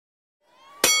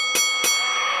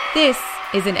This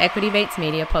is an Equity Mates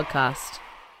Media podcast.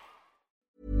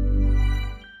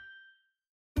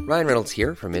 Ryan Reynolds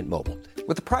here from Mint Mobile.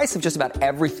 With the price of just about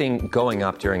everything going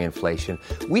up during inflation,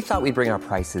 we thought we'd bring our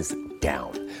prices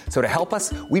down. So to help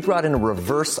us, we brought in a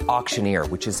reverse auctioneer,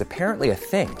 which is apparently a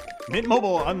thing. Mint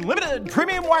Mobile Unlimited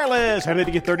Premium Wireless. How to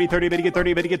get 30, 30, bit to get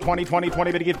 30, bit to get 20, 20,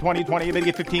 20, bit to get 20, 20, bit to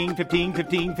get 15, 15,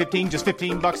 15, 15, just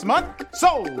 $15 a month?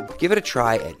 Sold! Give it a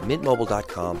try at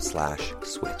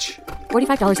mintmobile.com/switch.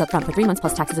 $45 up front for 3 months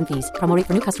plus taxes and fees. Promo rate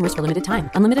for new customers for limited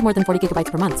time. Unlimited more than 40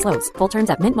 gigabytes per month. Slows full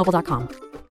terms at mintmobile.com.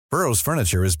 Burrow's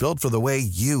furniture is built for the way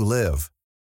you live.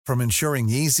 From ensuring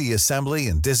easy assembly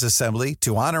and disassembly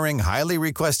to honoring highly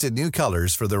requested new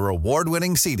colors for their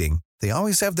award-winning seating, they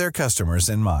always have their customers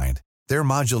in mind. Their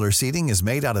modular seating is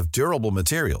made out of durable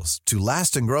materials to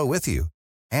last and grow with you.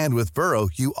 And with Burrow,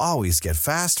 you always get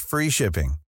fast, free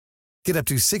shipping. Get up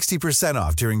to 60%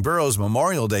 off during Burrow's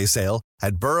Memorial Day sale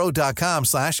at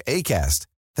burrow.com/ACAST.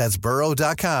 That's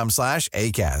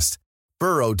burrow.com/ACAST.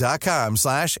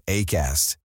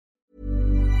 burrow.com/ACAST.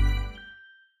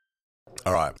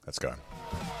 All right, let's go.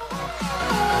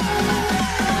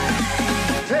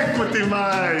 Equity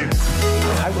Mates.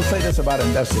 I will say this about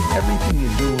investing. Everything you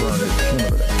do learn is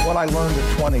cumulative. What I learned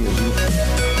at 20 is useful.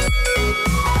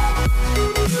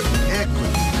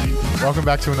 Welcome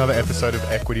back to another episode of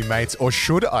Equity Mates, or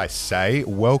should I say,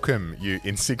 welcome, you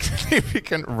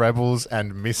insignificant rebels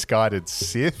and misguided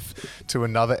Sith, to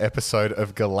another episode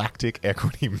of Galactic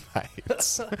Equity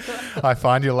Mates. I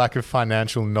find your lack of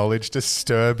financial knowledge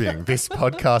disturbing. This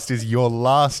podcast is your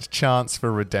last chance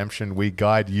for redemption. We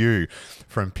guide you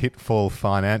from pitfall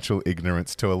financial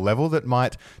ignorance to a level that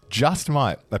might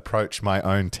approach my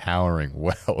own towering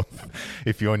wealth.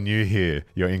 If you're new here,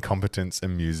 your incompetence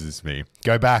amuses me.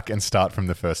 Go back and start from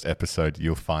the first episode.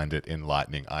 You'll find it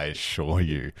enlightening, I assure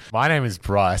you. My name is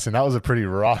Bryce, and that was a pretty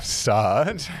rough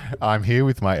start. I'm here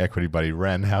with my equity buddy,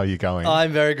 Ren. How are you going?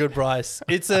 I'm very good, Bryce.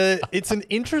 It's an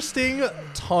interesting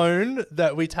tone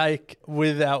that we take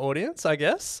with our audience, I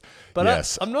guess. But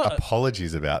yes, I'm not.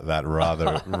 Apologies about that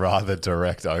rather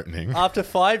direct opening. After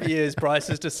 5 years, Bryce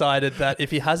has decided that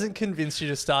if he hasn't convinced you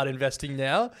to start investing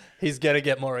now, he's going to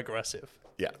get more aggressive.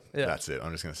 Yeah, that's it.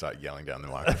 I'm just going to start yelling down the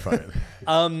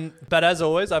microphone. But as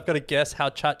always, I've got to guess how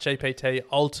ChatGPT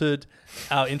altered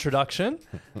our introduction.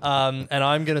 And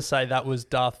I'm going to say that was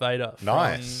Darth Vader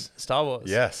from Star Wars.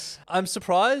 Yes. I'm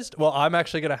surprised. Well, I'm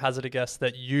actually going to hazard a guess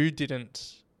that you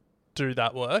didn't do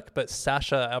that work, but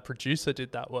Sasha, our producer,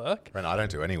 did that work. Ren, I don't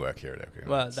do any work here at Equity Mates.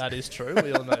 Well, that is true.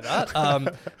 We all know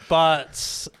that.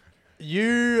 But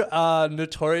you are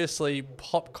notoriously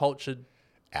pop culture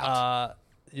deficient.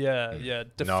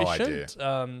 No idea.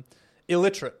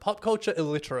 Illiterate. Pop culture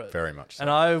illiterate. Very much so. And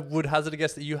I would hazard a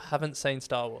guess that you haven't seen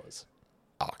Star Wars.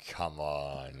 Oh, come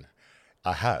on.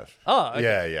 I have. Oh,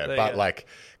 okay. Yeah. There But you go.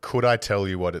 could I tell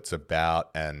you what it's about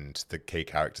and the key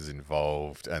characters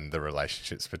involved and the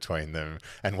relationships between them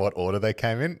and what order they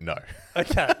came in? No.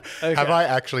 Okay. Have I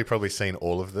actually probably seen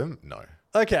all of them? No.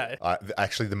 Okay.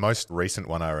 Actually, the most recent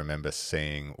one I remember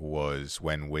seeing was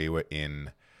when we were in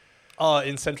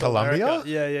in Central Colombia? America.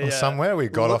 Yeah. Or somewhere. We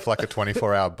got off like a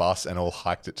 24-hour bus and all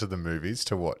hiked it to the movies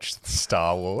to watch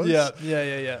Star Wars. Yeah.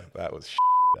 That was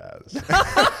as.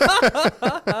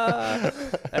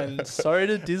 And sorry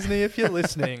to Disney if you're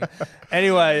listening.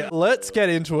 Anyway, let's get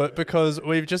into it because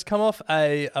we've just come off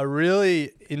a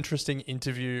really interesting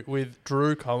interview with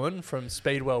Drew Cohen from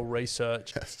Speedwell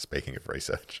Research. Speaking of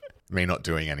research, me not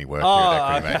doing any work here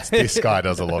at Equity Mates. This guy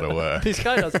does a lot of work. This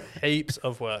guy does heaps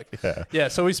of work. Yeah.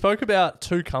 So we spoke about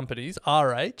two companies,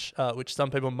 RH, which some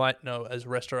people might know as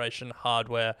Restoration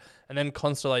Hardware, and then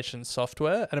Constellation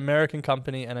Software, an American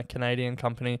company and a Canadian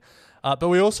company. But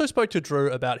we also spoke to Drew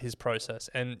about his process.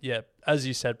 And yeah, as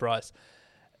you said, Bryce,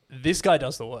 this guy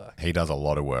does the work. He does a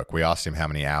lot of work. We asked him how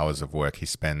many hours of work he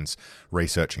spends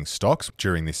researching stocks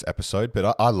during this episode,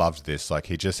 but I loved this. Like,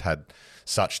 he just had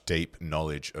such deep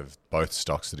knowledge of both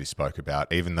stocks that he spoke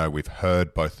about, even though we've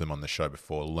heard both of them on the show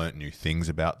before, learnt new things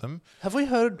about them. Have we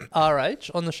heard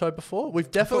RH on the show before?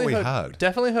 We've definitely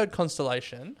heard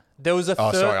Constellation. There was a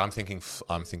third... sorry, I'm thinking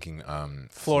Floor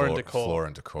and Decor. Floor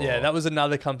and Decor. Yeah, that was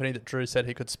another company that Drew said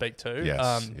he could speak to.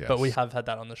 Yes. But we have had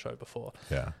that on the show before.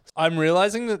 Yeah. I'm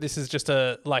realizing that this is just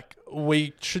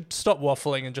we should stop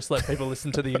waffling and just let people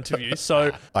listen to the interview.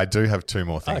 So I do have two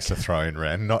more things to throw in,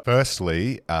 Ren.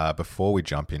 Firstly, before we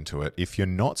jump into it, if you're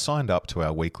not signed up to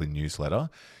our weekly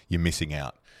newsletter, you're missing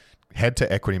out. Head to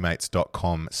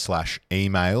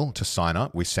equitymates.com/email to sign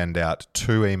up. We send out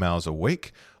 2 emails a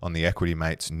week on the Equity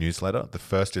Mates newsletter. The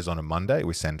first is on a Monday.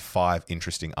 We send 5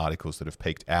 interesting articles that have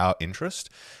piqued our interest.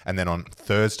 And then on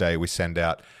Thursday, we send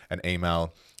out an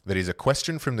email that is a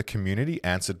question from the community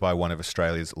answered by one of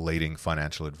Australia's leading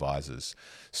financial advisors.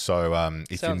 So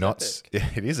if you're not,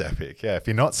 it is epic. Yeah. If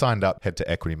you're not signed up, head to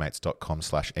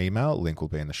equitymates.com/email. Link will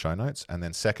be in the show notes. And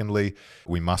then secondly,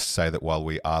 we must say that while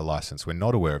we are licensed, we're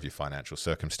not aware of your financial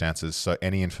circumstances. So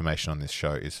any information on this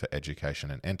show is for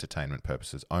education and entertainment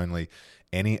purposes only.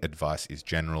 Any advice is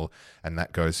general, and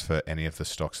that goes for any of the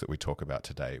stocks that we talk about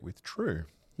today with Drew.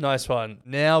 Nice one.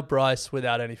 Now, Bryce,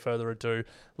 without any further ado,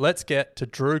 let's get to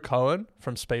Drew Cohen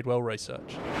from Speedwell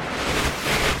Research.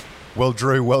 Well,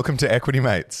 Drew, welcome to Equity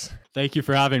Mates. Thank you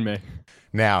for having me.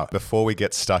 Now, before we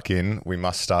get stuck in, we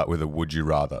must start with a would you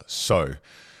rather. So,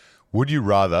 would you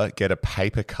rather get a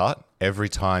paper cut every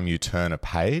time you turn a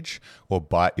page or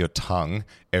bite your tongue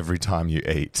every time you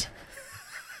eat?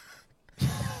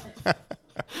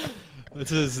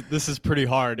 This is pretty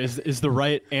hard. Is the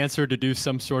right answer to do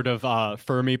some sort of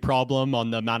Fermi problem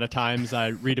on the amount of times I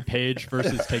read a page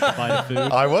versus take a bite of food?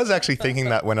 I was actually thinking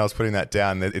that when I was putting that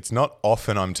down, that it's not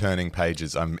often I'm turning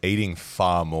pages. I'm eating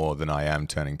far more than I am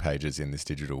turning pages in this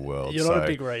digital world. You're not a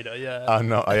big reader, yeah. I'm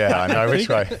not. Yeah, I know which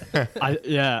way.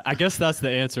 I guess that's the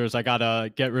answer. Is I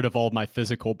gotta get rid of all my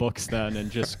physical books then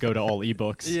and just go to all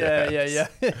ebooks. Yeah.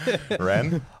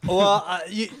 Ren? Well,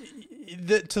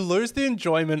 to lose the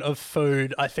enjoyment of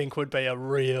food, I think, would be a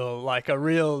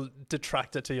real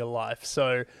detractor to your life.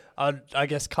 So I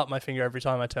guess cut my finger every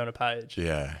time I turn a page.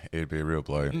 Yeah, it'd be a real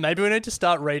blow. Maybe we need to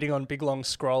start reading on big long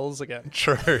scrolls again.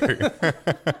 True.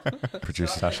 Producer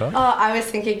Sasha? Oh, I was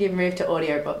thinking you'd move to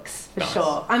audiobooks for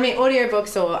sure. I mean,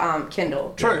 audiobooks or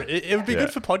Kindle. True. Yeah. It would be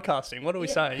good for podcasting. What are we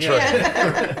saying?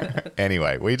 Yeah.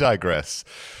 Anyway, we digress.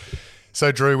 So,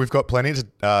 Drew, we've got plenty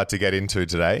to get into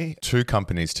today, 2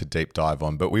 companies to deep dive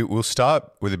on, but we'll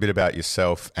start with a bit about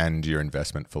yourself and your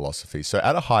investment philosophy. So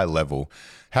at a high level,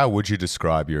 how would you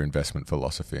describe your investment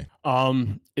philosophy?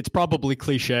 It's probably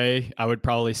cliche. I would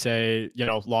probably say,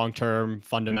 long-term,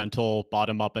 fundamental,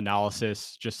 bottom-up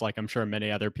analysis, just like I'm sure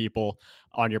many other people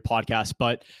on your podcast.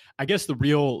 But I guess the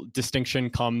real distinction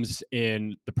comes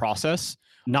in the process,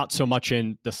 not so much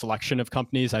in the selection of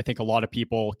companies. I think a lot of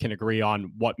people can agree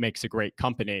on what makes a great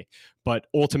company, but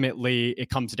ultimately it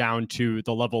comes down to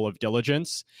the level of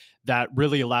diligence that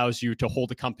really allows you to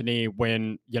hold a company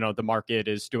when, the market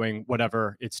is doing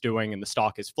whatever it's doing and the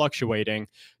stock is fluctuating,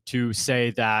 to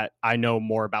say that I know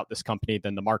more about this company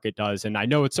than the market does. And I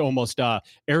know it's almost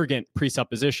arrogant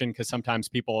presupposition, because sometimes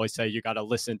people always say you got to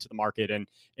listen to the market and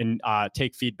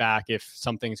take feedback. If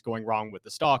something's going wrong with the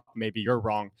stock, maybe you're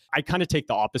wrong. I kind of take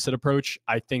the opposite approach.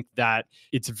 I think that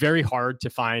it's very hard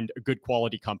to find a good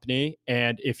quality company.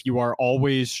 And if you are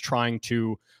always trying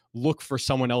to look for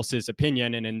someone else's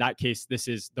opinion, and in that case, this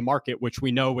is the market, which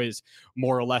we know is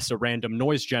more or less a random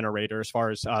noise generator as far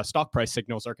as stock price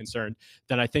signals are concerned,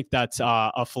 then I think that's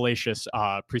a fallacious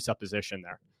presupposition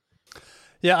there.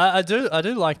 Yeah, I do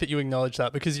like that you acknowledge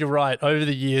that, because you're right. Over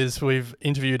the years, we've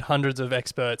interviewed hundreds of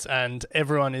experts, and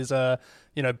everyone is a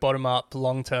bottom up,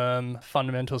 long term,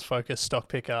 fundamentals focused stock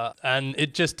picker, and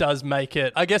it just does make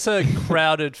it, I guess, a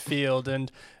crowded field.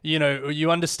 And you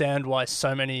understand why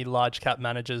so many large cap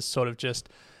managers sort of just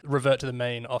revert to the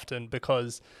mean often,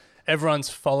 because everyone's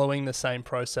following the same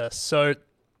process. So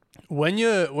when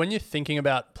you're thinking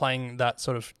about playing that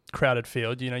sort of crowded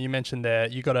field, you mentioned there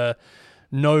you got to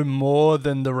know more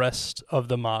than the rest of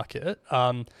the market.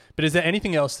 But is there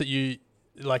anything else that you,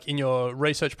 like in your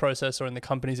research process or in the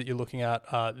companies that you're looking at,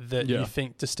 that you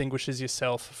think distinguishes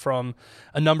yourself from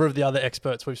a number of the other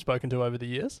experts we've spoken to over the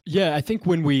years? Yeah, I think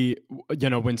when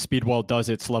when Speedwell does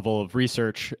its level of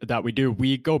research that we do,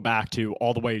 we go back to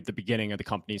all the way at the beginning of the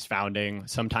company's founding,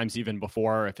 sometimes even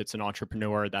before, if it's an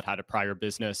entrepreneur that had a prior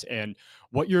business. And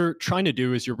what you're trying to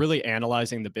do is you're really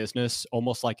analyzing the business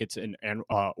almost like it's an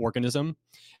organism,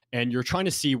 and you're trying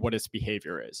to see what its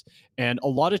behavior is. And a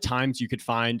lot of times you could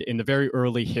find in the very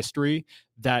early history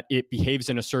that it behaves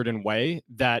in a certain way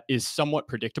that is somewhat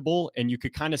predictable, and you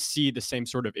could kind of see the same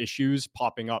sort of issues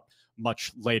popping up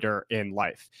much later in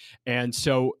life. And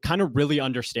so kind of really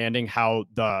understanding how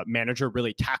the manager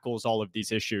really tackles all of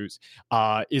these issues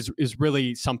is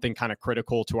really something kind of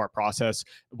critical to our process.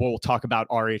 We'll talk about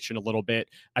RH in a little bit.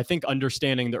 I think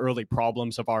understanding the early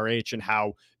problems of RH and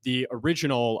how the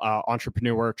original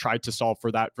entrepreneur tried to solve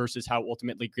for that versus how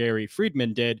ultimately Gary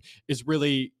Friedman did is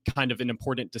really kind of an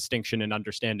important distinction in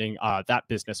understanding that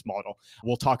business model.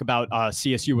 We'll talk about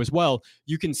CSU as well.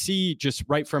 You can see just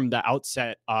right from the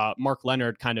outset, Mark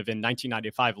Leonard kind of in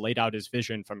 1995 laid out his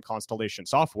vision from Constellation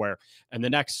Software, and the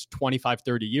next 25,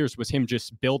 30 years was him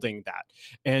just building that.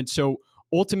 And so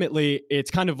ultimately, it's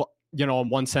kind of in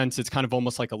one sense, it's kind of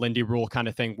almost like a Lindy rule kind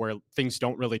of thing where things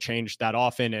don't really change that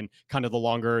often. And kind of the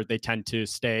longer they tend to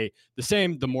stay the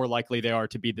same, the more likely they are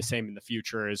to be the same in the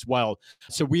future as well.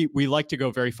 So we like to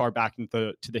go very far back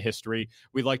into the history.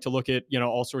 We like to look at,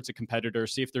 all sorts of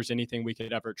competitors, see if there's anything we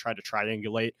could ever try to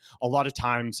triangulate. A lot of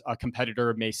times a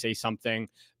competitor may say something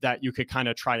that you could kind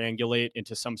of triangulate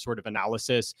into some sort of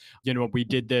analysis. We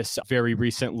did this very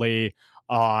recently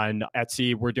on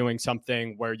Etsy. We're doing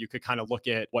something where you could kind of look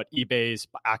at what eBay's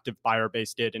active buyer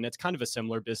base did, and it's kind of a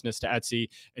similar business to Etsy,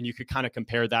 and you could kind of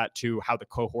compare that to how the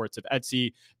cohorts of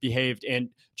Etsy behaved, and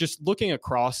just looking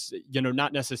across,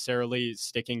 not necessarily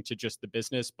sticking to just the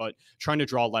business, but trying to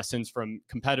draw lessons from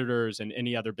competitors and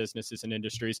any other businesses and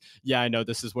industries. Yeah, I know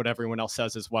this is what everyone else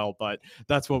says as well, but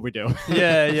that's what we do.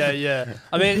 Yeah.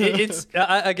 I mean,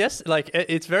 I guess like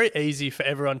it's very easy for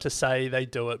everyone to say they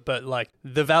do it, but like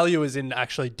the value is in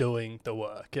actually doing the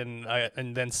work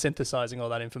and then synthesizing all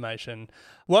that information.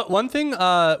 One thing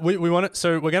we want to,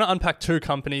 so we're going to unpack two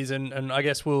companies and I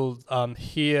guess we'll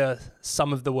hear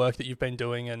some of the work that you've been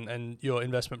doing and your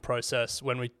investment process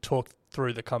when we talk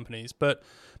through the companies. But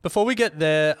before we get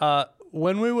there,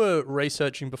 when we were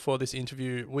researching before this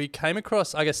interview, we came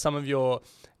across, I guess, some of your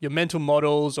mental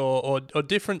models or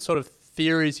different sort of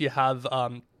theories you have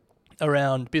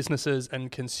around businesses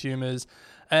and consumers.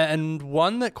 And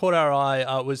one that caught our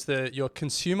eye was your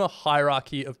consumer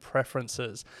hierarchy of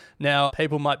preferences. Now,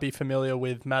 people might be familiar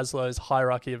with Maslow's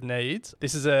hierarchy of needs.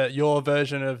 This is your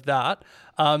version of that.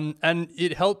 And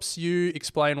it helps you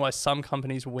explain why some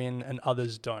companies win and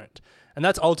others don't. And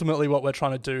that's ultimately what we're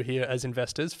trying to do here as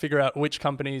investors, figure out which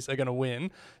companies are going to win.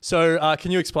 So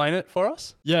can you explain it for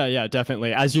us? Yeah,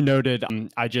 definitely. As you noted,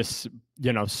 I just,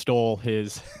 stole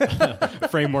his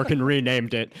framework and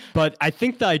renamed it. But I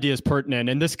think the idea is pertinent.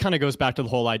 And this kind of goes back to the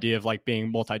whole idea of like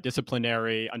being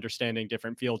multidisciplinary, understanding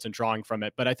different fields and drawing from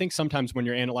it. But I think sometimes when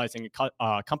you're analyzing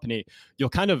a company, you'll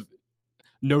kind of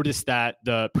notice that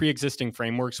the pre-existing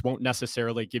frameworks won't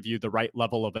necessarily give you the right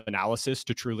level of analysis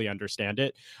to truly understand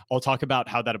it. I'll talk about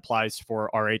how that applies for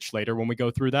RH later when we go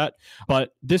through that.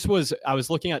 But I was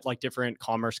looking at like different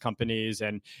commerce companies,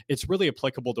 and it's really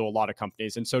applicable to a lot of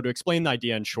companies. And so to explain the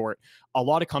idea in short, a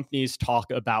lot of companies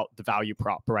talk about the value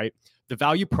prop, right? The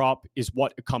value prop is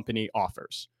what a company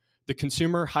offers. The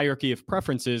consumer hierarchy of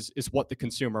preferences is what the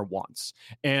consumer wants.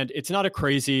 And it's not a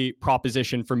crazy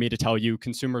proposition for me to tell you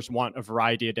consumers want a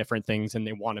variety of different things and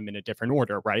they want them in a different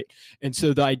order, right? And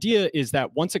so the idea is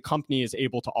that once a company is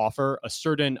able to offer a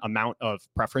certain amount of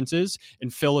preferences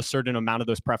and fill a certain amount of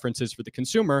those preferences for the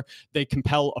consumer, they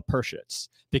compel a purchase.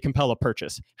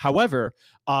 However,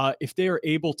 if they are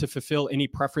able to fulfill any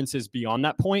preferences beyond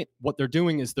that point, what they're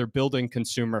doing is they're building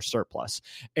consumer surplus.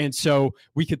 And so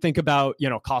we could think about,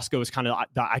 Costco is kind of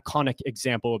the iconic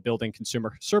example of building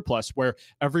consumer surplus, where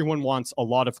everyone wants a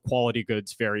lot of quality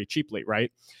goods very cheaply,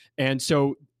 right? And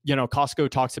so Costco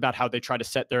talks about how they try to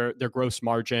set their gross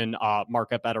margin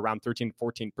markup at around 13 to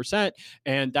 14%,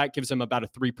 and that gives them about a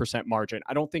 3% margin.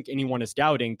 I don't think anyone is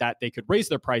doubting that they could raise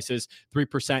their prices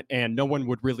 3% and no one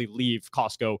would really leave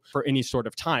Costco for any sort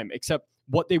of time, except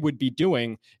what they would be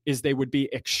doing is they would be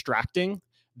extracting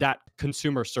that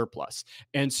consumer surplus.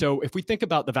 And so if we think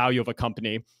about the value of a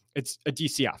company, it's a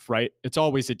DCF, right? It's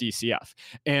always a DCF.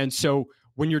 And so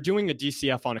when you're doing a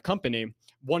DCF on a company,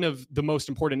 one of the most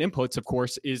important inputs, of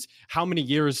course, is how many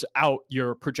years out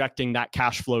you're projecting that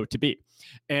cash flow to be.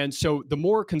 And so the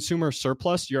more consumer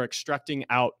surplus you're extracting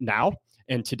out now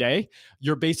and today,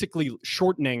 you're basically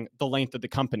shortening the length of the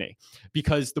company,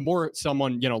 because the more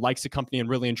someone, likes a company and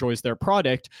really enjoys their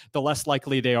product, the less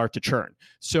likely they are to churn.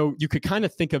 So you could kind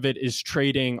of think of it as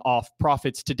trading off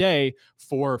profits today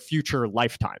for future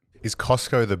lifetime. Is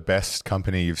Costco the best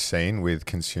company you've seen with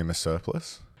consumer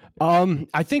surplus?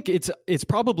 I think it's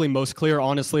probably most clear,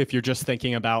 honestly, if you're just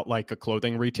thinking about like a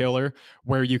clothing retailer,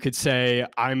 where you could say,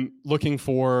 I'm looking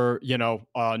for,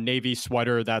 a navy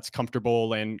sweater that's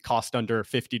comfortable and cost under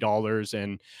 $50,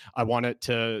 and I want it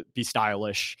to be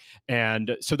stylish.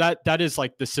 And so that is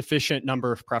like the sufficient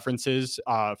number of preferences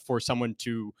for someone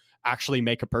to actually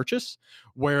make a purchase.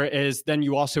 Whereas then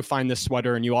you also find this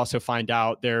sweater and you also find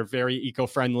out they're very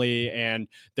eco-friendly and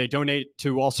they donate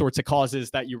to all sorts of causes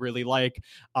that you really like.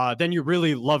 Then you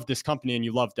really love this company and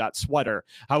you love that sweater.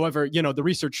 However, the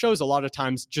research shows a lot of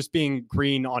times just being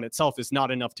green on itself is not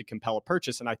enough to compel a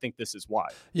purchase. And I think this is why.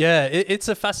 Yeah, it's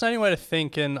a fascinating way to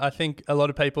think. And I think a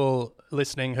lot of people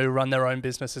listening who run their own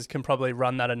businesses can probably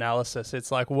run that analysis.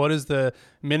 It's like, what is the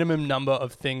minimum number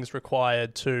of things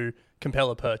required to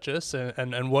compel a purchase,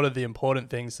 and what are the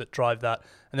important things that drive that,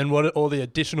 and then what are all the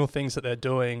additional things that they're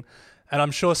doing. And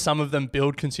I'm sure some of them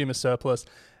build consumer surplus.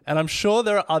 And I'm sure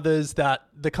there are others that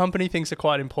the company thinks are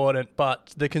quite important,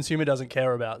 but the consumer doesn't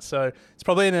care about. So it's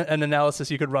probably an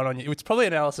analysis you could run on. It's probably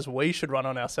an analysis we should run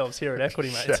on ourselves here at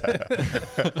Equity Mates.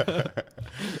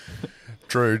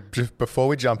 Drew, before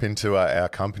we jump into our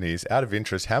companies, out of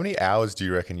interest, how many hours do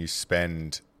you reckon you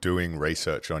spend doing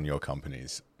research on your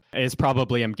companies? It's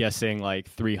probably, I'm guessing, like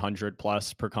 300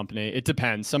 plus per company. It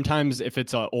depends. Sometimes if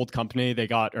it's an old company, they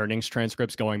got earnings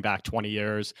transcripts going back 20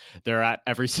 years. They're at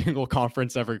every single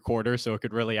conference every quarter, so it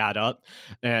could really add up.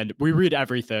 And we read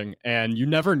everything, and you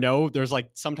never know. There's like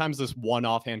sometimes this one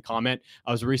offhand comment.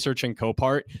 I was researching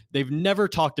Copart. They've never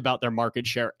talked about their market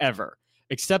share ever,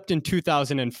 except in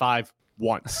 2005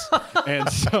 once. And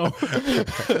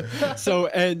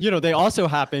and they also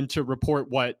happen to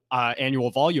report what annual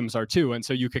volumes are too. And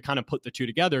so you could kind of put the two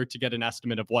together to get an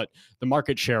estimate of what the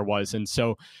market share was. And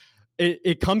so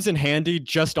it comes in handy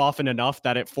just often enough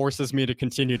that it forces me to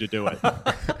continue to do it.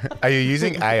 Are you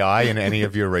using AI in any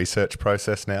of your research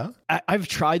process now? I've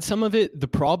tried some of it. The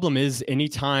problem is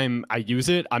anytime I use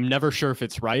it, I'm never sure if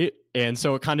it's right. And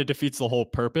so it kind of defeats the whole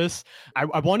purpose.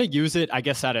 I want to use it, I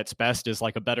guess, at its best is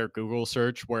like a better Google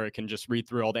search where it can just read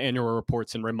through all the annual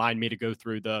reports and remind me to go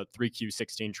through the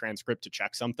 3Q16 transcript to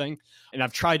check something. And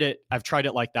I've tried it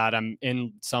like that. I'm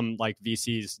in some like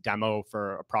VC's demo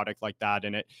for a product like that,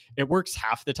 and it works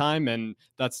half the time, and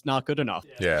that's not good enough.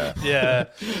 Yeah.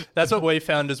 That's what we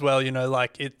found as well.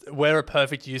 We're a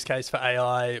perfect use case for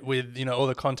AI with, all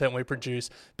the content we produce,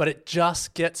 but it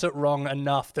just gets it wrong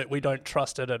enough that we don't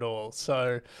trust it at all.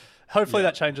 So hopefully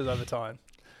that changes over time.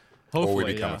 Or we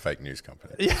become a fake news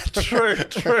company. Yeah, true.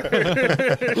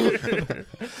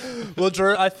 Well,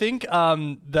 Drew, I think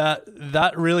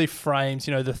that really frames,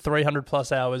 the 300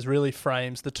 plus hours really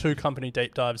frames the two company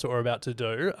deep dives that we're about to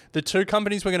do. The two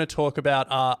companies we're going to talk about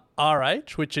are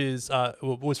RH, which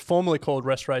was formerly called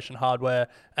Restoration Hardware,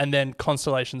 and then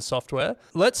Constellation Software.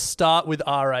 Let's start with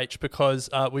RH because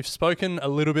we've spoken a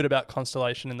little bit about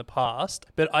Constellation in the past,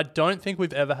 but I don't think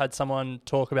we've ever had someone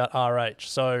talk about RH.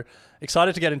 So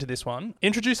excited to get into this one.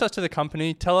 Introduce us to the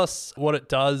company. Tell us what it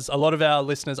does. A lot of our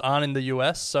listeners aren't in the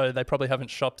US, so they probably haven't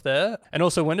shopped there. And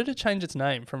also, when did it change its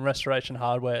name from Restoration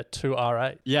Hardware to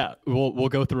RH? Yeah, we'll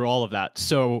go through all of that.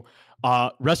 So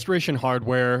Restoration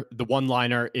Hardware, the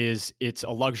one-liner is it's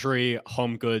a luxury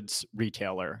home goods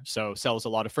retailer. So sells a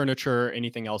lot of furniture,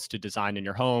 anything else to design in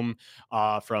your home,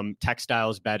 from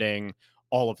textiles, bedding,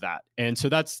 all of that. And so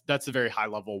that's a very high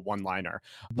level one-liner.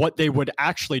 What they would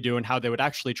actually do and how they would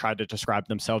actually try to describe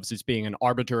themselves is being an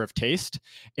arbiter of taste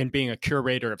and being a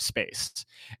curator of space.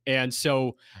 And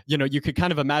so, you could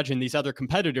kind of imagine these other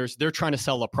competitors, they're trying to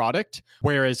sell a product,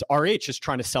 whereas RH is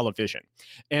trying to sell a vision.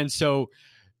 And so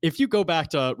if you go back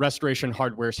to Restoration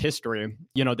Hardware's history,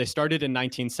 they started in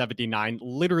 1979,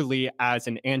 literally as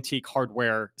an antique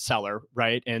hardware seller,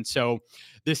 right? And so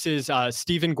this is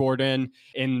Stephen Gordon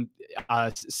in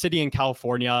a city in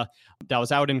California that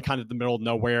was out in kind of the middle of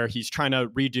nowhere. He's trying to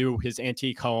redo his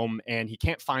antique home and he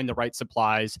can't find the right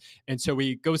supplies. And so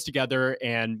he goes together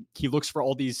and he looks for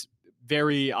all these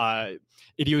very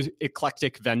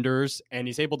eclectic vendors, and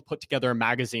he's able to put together a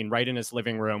magazine right in his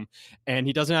living room, and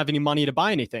he doesn't have any money to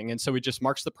buy anything. And so he just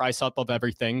marks the price up of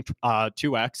everything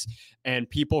 2x, and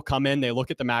people come in, they look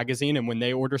at the magazine, and when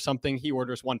they order something, he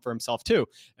orders one for himself too.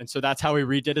 And so that's how he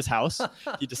redid his house.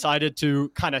 He decided to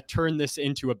kind of turn this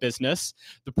into a business.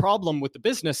 The problem with the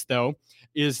business, though,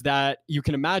 is that you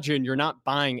can imagine you're not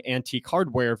buying antique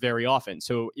hardware very often.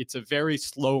 So it's a very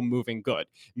slow moving good.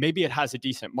 Maybe it has a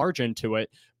decent margin to it,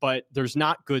 but there's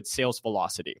not good sales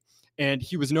velocity. And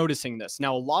he was noticing this.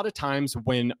 Now, a lot of times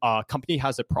when a company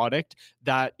has a product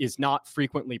that is not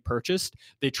frequently purchased,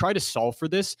 they try to solve for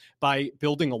this by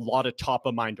building a lot of top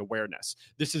of mind awareness.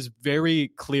 This is very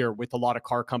clear with a lot of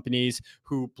car companies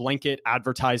who blanket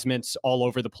advertisements all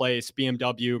over the place.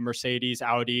 BMW, Mercedes,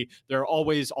 Audi, they're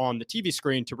always on the TV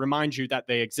screen to remind you that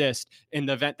they exist in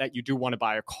the event that you do want to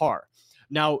buy a car.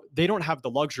 Now, they don't have the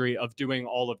luxury of doing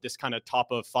all of this kind of top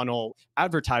of funnel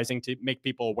advertising to make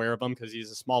people aware of them because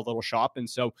he's a small little shop. And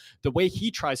so the way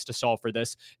he tries to solve for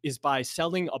this is by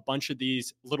selling a bunch of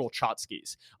these little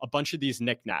tchotchkes, a bunch of these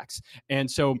knickknacks.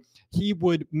 And so he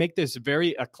would make this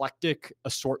very eclectic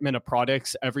assortment of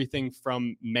products, everything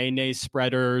from mayonnaise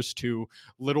spreaders to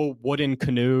little wooden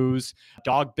canoes,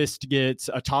 dog biscuits,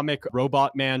 atomic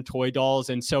robot man toy dolls.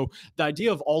 And so the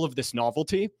idea of all of this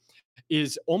novelty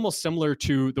is almost similar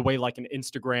to the way like an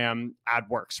Instagram ad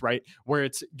works, right? Where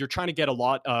you're trying to get a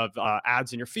lot of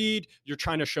ads in your feed, you're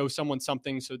trying to show someone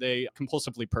something so they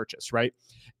compulsively purchase, right?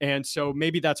 And so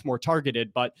maybe that's more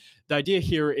targeted, but the idea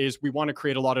here is we want to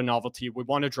create a lot of novelty. We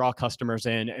want to draw customers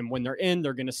in, and when they're in,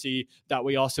 they're going to see that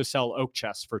we also sell oak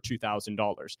chests for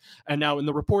 $2,000. And now in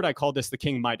the report, I call this the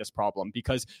King Midas problem,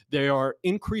 because they are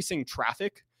increasing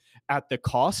traffic at the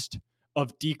cost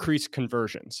of decreased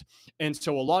conversions. And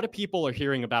so a lot of people are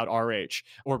hearing about RH,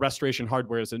 or Restoration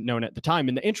Hardware as it known at the time.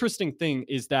 And the interesting thing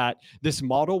is that this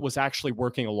model was actually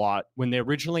working a lot. When they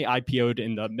originally IPO'd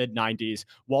in the mid 90s,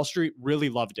 Wall Street really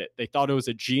loved it. They thought it was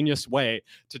a genius way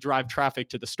to drive traffic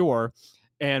to the store.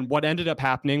 And what ended up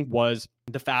happening was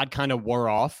the fad kind of wore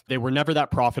off. They were never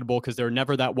that profitable because they were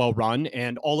never that well run.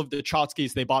 And all of the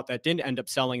tchotchkes they bought that didn't end up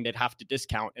selling, they'd have to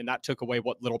discount. And that took away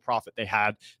what little profit they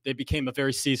had. They became a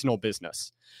very seasonal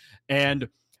business. And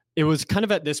it was kind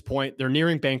of at this point, they're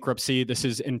nearing bankruptcy. This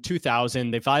is in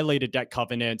 2000. They violated debt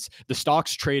covenants. The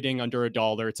stock's trading under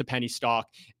 $1. It's a penny stock.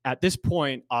 At this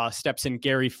point, steps in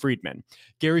Gary Friedman.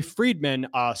 Gary Friedman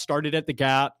started at the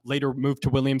Gap, later moved to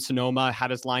Williams-Sonoma,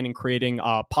 had his line in creating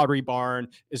Pottery Barn,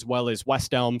 as well as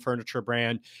West Elm furniture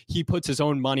brand. He puts his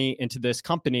own money into this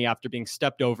company after being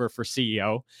stepped over for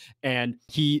CEO. And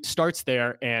he starts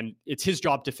there, and it's his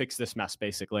job to fix this mess,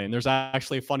 basically. And there's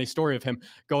actually a funny story of him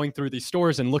going through these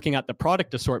stores and looking at the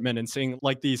product assortment and seeing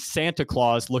like these Santa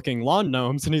Claus looking lawn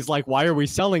gnomes. And he's like, why are we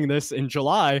selling this in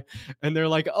July? And they're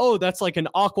like, oh, that's like an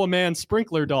Aquaman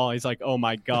sprinkler doll. He's like, oh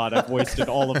my God, I've wasted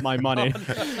all of my money.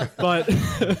 But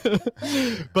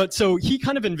so he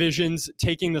kind of envisions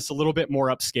taking this a little bit more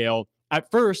upscale. At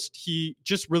first, he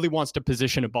just really wants to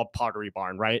position above Pottery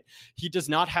Barn, right? He does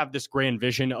not have this grand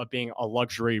vision of being a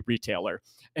luxury retailer.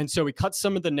 And so he cuts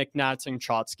some of the knickknacks and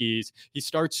tchotchkes. He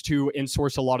starts to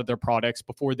insource a lot of their products.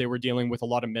 Before, they were dealing with a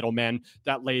lot of middlemen.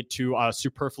 That led to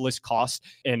superfluous costs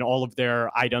in all of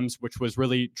their items, which was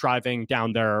really driving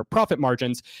down their profit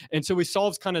margins. And so he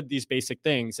solves kind of these basic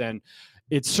things. And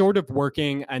it's sort of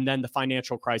working, and then the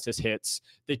financial crisis hits.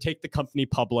 They take the company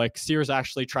public. Sears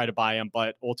actually tried to buy them,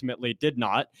 but ultimately did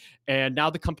not. And now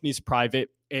the company's private.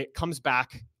 It comes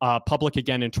back public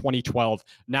again in 2012.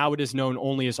 Now it is known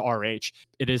only as RH.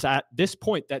 It is at this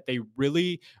point that they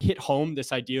really hit home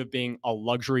this idea of being a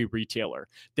luxury retailer.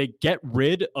 They get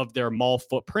rid of their mall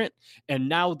footprint, and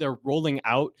now they're rolling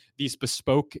out these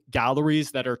bespoke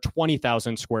galleries that are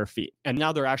 20,000 square feet. And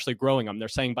now they're actually growing them. They're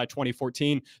saying by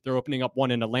 2014, they're opening up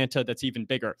one in Atlanta that's even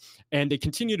bigger. And they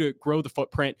continue to grow the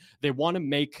footprint. They want to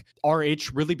make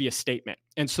RH really be a statement.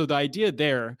 And so the idea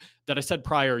there that I said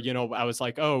prior, I was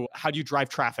like, oh, how do you drive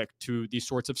traffic to these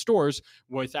sorts of stores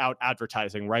without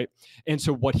advertising, right? And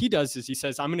so what he does is he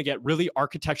says, I'm going to get really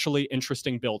architecturally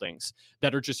interesting buildings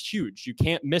that are just huge. You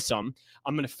can't miss them.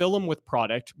 I'm going to fill them with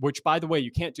product, which, by the way,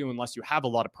 you can't do unless you have a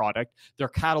lot of product. Their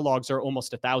catalogs are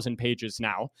almost 1,000 pages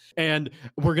now. And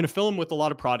we're going to fill them with a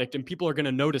lot of product, and people are going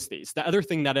to notice these. The other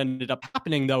thing that ended up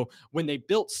happening, though, when they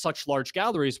built such large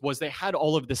galleries was they had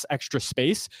all of this extra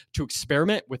space to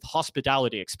experiment with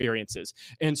hospitality experiences.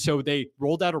 And so they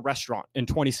rolled out a restaurant in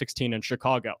 2016 in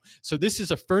Chicago. So this is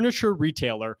a furniture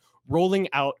retailer rolling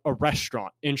out a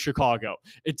restaurant in Chicago.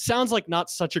 It sounds like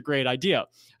not such a great idea.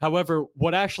 However,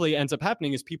 what actually ends up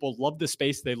happening is people love the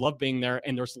space, they love being there,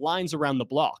 and there's lines around the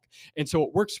block. And so it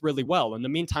works really well. In the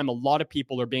meantime, a lot of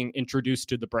people are being introduced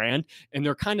to the brand, and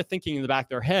they're kind of thinking in the back of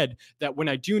their head that when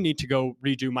I do need to go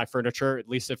redo my furniture, at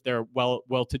least if they're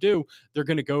well-to-do, they're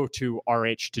going to go to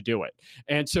RH to do it.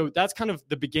 And so that's kind of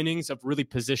the beginnings of really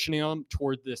positioning them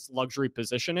toward this luxury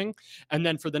positioning. And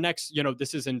then for the next,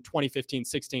 this is in 2015,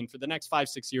 16, for the next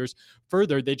 5-6 years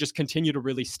further, they just continue to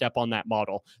really step on that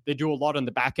model. They do a lot on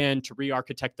the back end to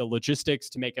re-architect the logistics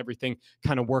to make everything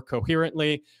kind of work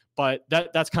coherently. But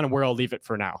that's kind of where I'll leave it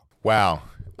for now. Wow.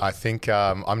 I think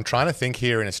I'm trying to think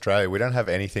here in Australia. We don't have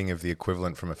anything of the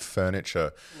equivalent from a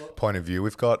furniture point of view.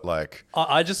 We've got like...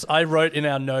 I wrote in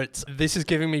our notes, this is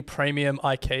giving me premium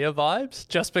IKEA vibes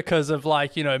just because of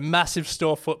massive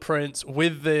store footprints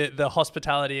with the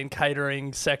hospitality and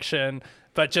catering section,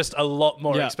 but just a lot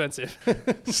more expensive.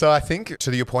 So I think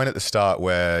to your point at the start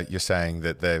where you're saying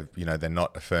that they're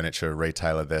not a furniture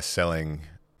retailer, they're selling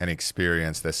an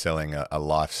experience, they're selling a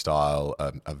lifestyle,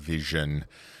 a vision.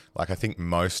 Like I think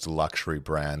most luxury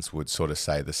brands would sort of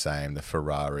say the same, the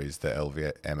Ferraris, the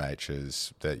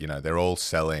LVMHs, they're all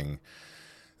selling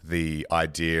the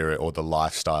idea or the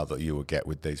lifestyle that you will get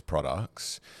with these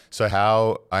products. So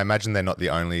I imagine they're not the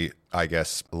only,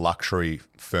 luxury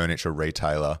furniture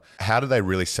retailer. How do they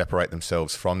really separate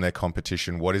themselves from their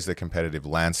competition? What is the competitive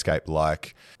landscape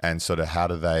like? And sort of how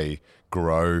do they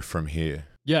grow from here?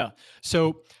 Yeah.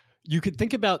 So You could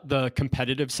think about the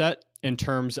competitive set in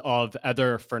terms of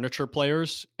other furniture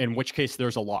players, in which case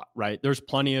there's a lot, right? There's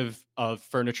plenty of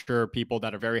furniture people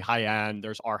that are very high end.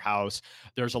 There's Our House.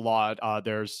 There's a lot.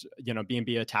 There's,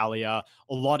 B&B Italia,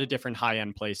 a lot of different high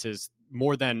end places,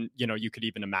 more than, you could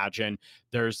even imagine.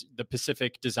 There's the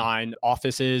Pacific Design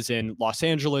offices in Los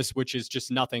Angeles, which is just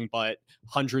nothing but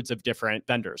hundreds of different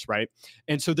vendors, right?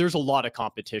 And so there's a lot of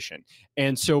competition.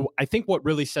 And so I think what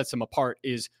really sets them apart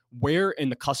is where in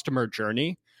the customer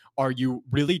journey are you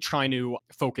really trying to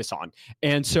focus on?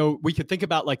 And so we could think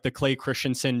about like the Clay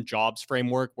Christensen jobs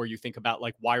framework, where you think about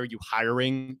like, why are you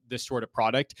hiring this sort of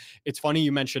product? It's funny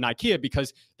you mentioned IKEA,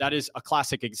 because that is a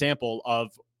classic example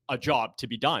of a job to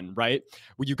be done, right?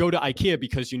 When you go to IKEA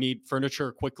because you need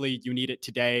furniture quickly, you need it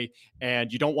today,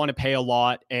 and you don't want to pay a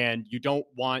lot, and you don't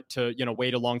want to,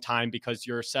 wait a long time because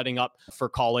you're setting up for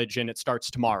college and it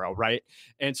starts tomorrow, right?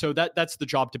 And so that's the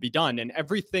job to be done. And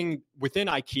everything within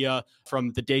IKEA,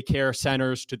 from the daycare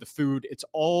centers to the food, it's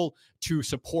all to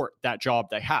support that job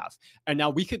they have. And now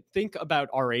we could think about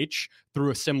RH through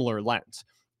a similar lens.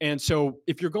 And so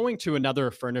if you're going to another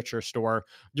furniture store,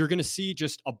 you're going to see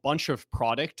just a bunch of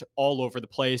product all over the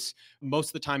place. Most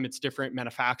of the time it's different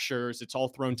manufacturers, it's all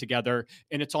thrown together,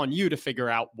 and it's on you to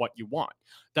figure out what you want.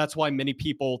 That's why many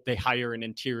people, they hire an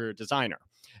interior designer.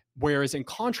 Whereas in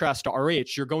contrast to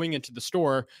RH, you're going into the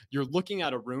store, you're looking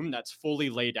at a room that's fully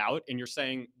laid out, and you're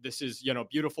saying, this is,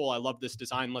 beautiful, I love this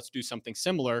design, let's do something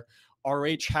similar.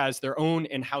 RH has their own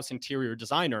in-house interior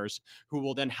designers who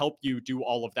will then help you do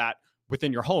all of that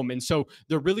within your home. And so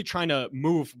they're really trying to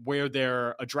move where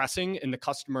they're addressing in the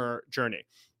customer journey.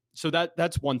 So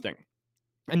that's one thing.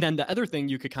 And then the other thing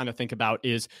you could kind of think about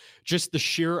is just the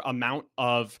sheer amount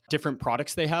of different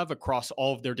products they have across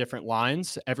all of their different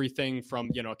lines, everything from,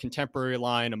 a contemporary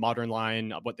line, a modern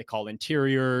line, what they call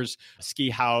interiors, ski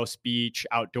house, beach,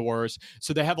 outdoors.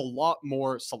 So they have a lot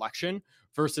more selection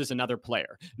versus another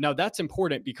player. Now that's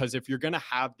important because if you're going to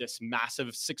have this massive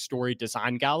 6-story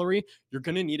design gallery, you're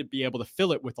going to need to be able to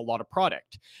fill it with a lot of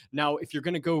product. Now, if you're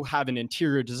going to go have an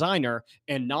interior designer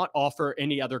and not offer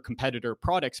any other competitor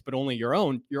products, but only your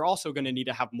own, you're also going to need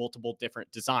to have multiple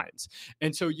different designs.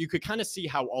 And so you could kind of see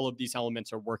how all of these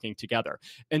elements are working together.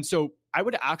 And so I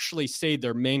would actually say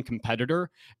their main competitor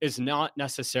is not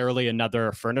necessarily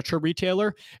another furniture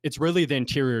retailer. It's really the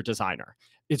interior designer.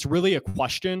 It's really a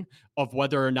question of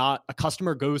whether or not a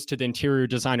customer goes to the interior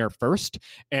designer first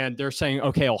and they're saying,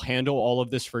 okay, I'll handle all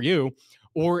of this for you.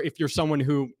 Or if you're someone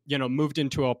who, moved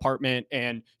into an apartment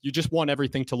and you just want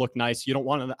everything to look nice, you don't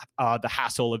want the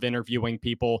hassle of interviewing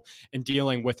people and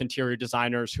dealing with interior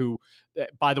designers who,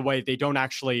 by the way, they don't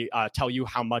actually tell you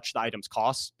how much the items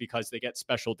cost because they get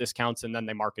special discounts and then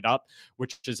they mark it up,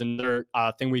 which is another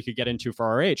thing we could get into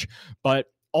for RH. But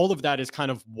all of that is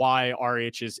kind of why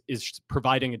RH is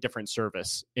providing a different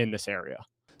service in this area.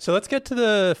 So let's get to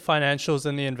the financials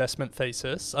and the investment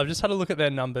thesis. I've just had a look at their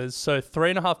numbers. So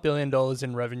 $3.5 billion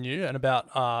in revenue and about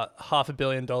 $500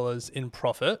 million in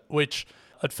profit, which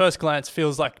at first glance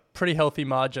feels like pretty healthy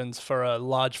margins for a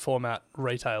large format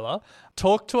retailer.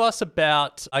 Talk to us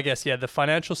about, I guess, the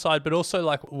financial side, but also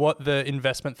like what the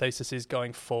investment thesis is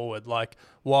going forward. Like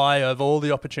why, of all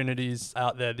the opportunities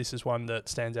out there, this is one that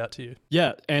stands out to you?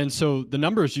 Yeah. And so the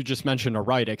numbers you just mentioned are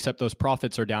right, except those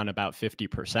profits are down about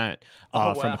 50%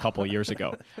 from a couple of years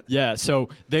ago. Yeah. So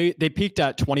they peaked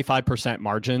at 25%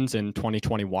 margins in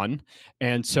 2021.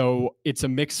 And so it's a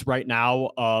mix right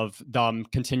now of them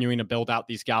continuing to build out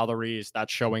these galleries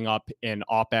that's showing up in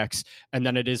OpEx. And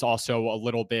then it is also a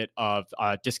little bit of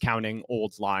discounting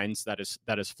old lines that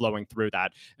is flowing through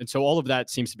that. And so all of that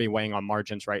seems to be weighing on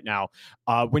margins right now.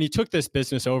 When he took this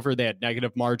business over, they had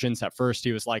negative margins. At first,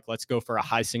 he was like, let's go for a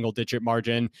high single-digit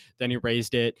margin. Then he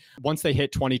raised it. Once they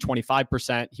hit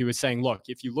 20-25%, he was saying, look,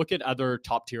 if you look at other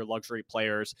top-tier luxury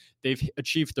players, they've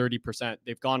achieved 30%.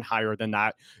 They've gone higher than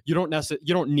that. You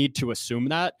don't need to assume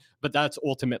that, but that's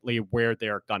ultimately where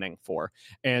they're gunning for.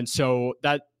 And so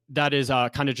that is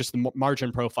kind of just the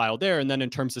margin profile there. And then in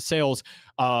terms of sales,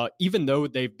 even though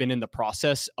they've been in the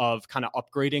process of kind of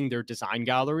upgrading their design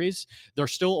galleries, they're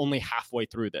still only halfway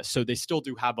through this. So they still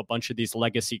do have a bunch of these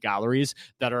legacy galleries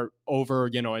that are over,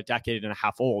 a decade and a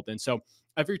half old. And so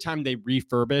every time they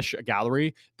refurbish a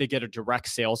gallery, they get a direct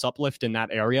sales uplift in that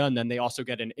area. And then they also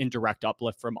get an indirect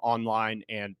uplift from online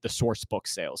and the source book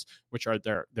sales, which are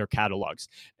their catalogs.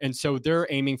 And so they're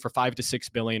aiming for 5 to 6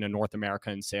 billion in North America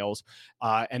in sales.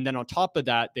 And then on top of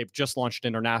that, they've just launched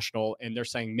international, and they're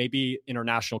saying maybe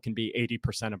international can be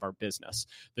 80% of our business.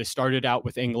 They started out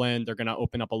with England. They're going to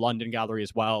open up a London gallery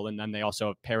as well. And then they also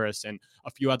have Paris and a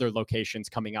few other locations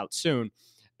coming out soon.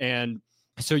 And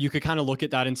So you could kind of look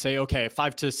at that and say, okay,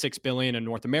 5 to 6 billion in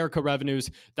North America revenues,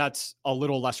 that's a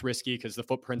little less risky because the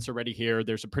footprint's already here.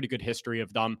 There's a pretty good history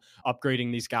of them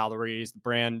upgrading these galleries, the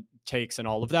brand takes and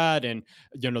all of that. And,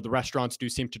 the restaurants do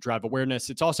seem to drive awareness.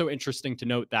 It's also interesting to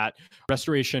note that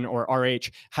Restoration or RH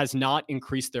has not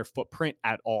increased their footprint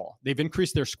at all. They've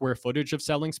increased their square footage of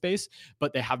selling space,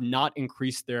 but they have not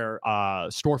increased their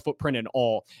store footprint at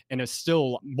all, and has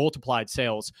still multiplied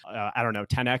sales,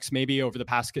 10x maybe over the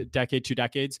past decade, 2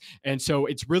 decades. And so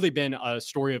it's really been a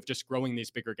story of just growing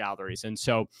these bigger galleries. And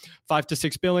so 5 to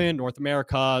 6 billion North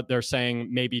America, they're saying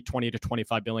maybe 20 to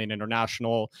 25 billion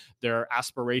international. Their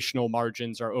aspirational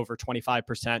margins are over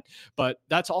 25%. But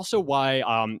that's also why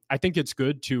I think it's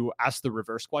good to ask the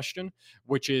reverse question,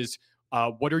 which is,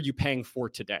 what are you paying for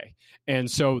today? And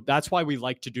so that's why we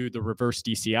like to do the reverse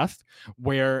DCF,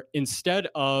 where instead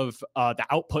of the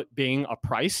output being a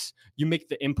price, you make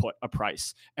the input a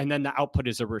price, and then the output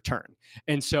is a return.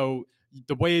 And so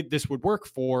the way this would work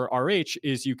for RH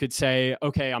is you could say,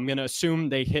 okay, I'm going to assume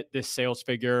they hit this sales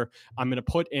figure. I'm going to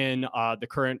put in the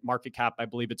current market cap. I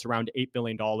believe it's around $8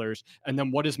 billion. And then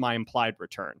what is my implied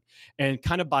return? And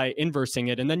kind of by inversing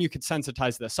it, and then you could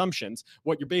sensitize the assumptions.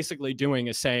 What you're basically doing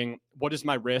is saying, what is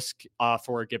my risk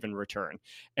for a given return?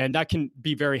 And that can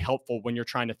be very helpful when you're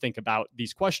trying to think about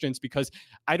these questions, because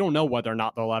I don't know whether or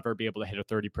not they'll ever be able to hit a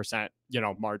 30%,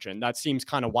 margin. That seems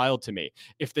kind of wild to me.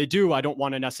 If they do, I don't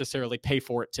want to necessarily pay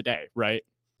for it today, right?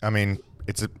 I mean,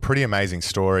 it's a pretty amazing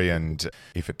story, and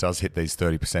if it does hit these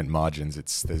 30% margins,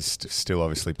 there's still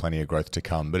obviously plenty of growth to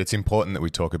come. But it's important that we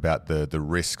talk about the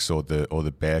risks or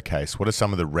the bear case. What are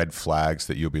some of the red flags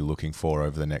that you'll be looking for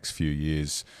over the next few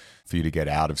years for you to get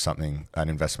out of an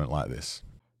investment like this?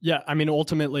 Yeah, I mean,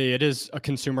 ultimately, it is a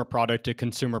consumer product, a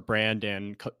consumer brand,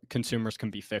 and consumers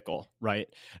can be fickle, right?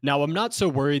 Now, I'm not so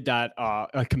worried that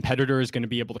a competitor is going to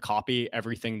be able to copy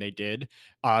everything they did.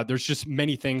 There's just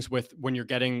many things with when you're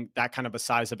getting that kind of a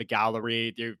size of a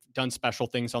gallery. They've done special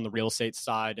things on the real estate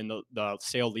side and the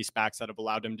sale leasebacks that have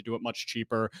allowed them to do it much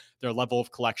cheaper. Their level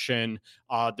of collection.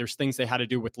 There's things they had to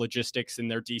do with logistics in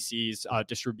their DCs,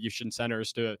 distribution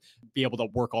centers, to be able to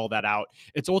work all that out.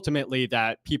 It's ultimately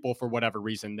that people, for whatever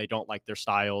reason, they don't like their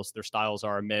styles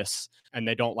are a miss, and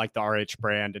they don't like the RH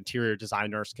brand. Interior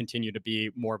designers continue to be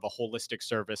more of a holistic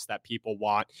service that people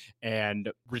want,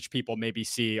 and rich people maybe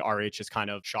see RH as kind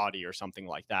of shoddy or something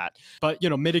like that. But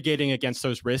mitigating against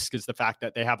those risks is the fact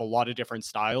that they have a lot of different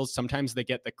styles. Sometimes they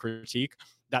get the critique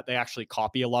that they actually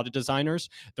copy a lot of designers.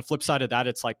 The flip side of that,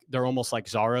 it's like they're almost like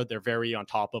Zara. They're very on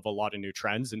top of a lot of new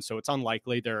trends. And so it's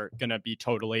unlikely they're going to be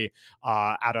totally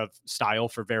out of style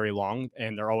for very long.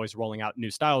 And they're always rolling out new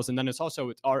styles. And then it's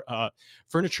also,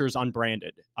 furniture is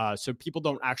unbranded. So people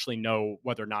don't actually know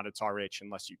whether or not it's RH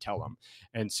unless you tell them.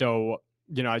 And so,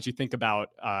 as you think about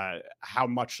how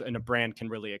much a brand can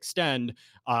really extend,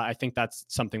 I think that's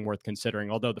something worth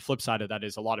considering. Although the flip side of that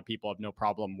is a lot of people have no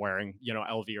problem wearing,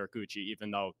 LV or Gucci,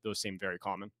 even though those seem very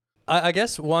common. I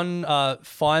guess one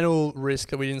final risk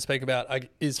that we didn't speak about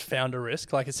is founder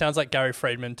risk. Like, it sounds like Gary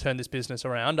Friedman turned this business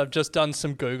around. I've just done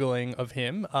some Googling of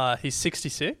him. He's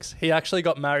 66. He actually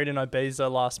got married in Ibiza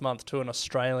last month to an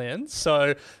Australian.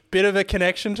 So bit of a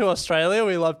connection to Australia.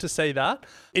 We love to see that.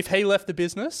 If he left the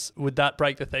business, would that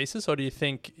break the thesis? Or do you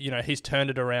think, he's turned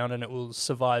it around and it will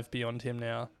survive beyond him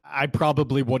now? I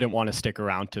probably wouldn't want to stick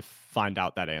around to find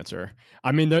out that answer.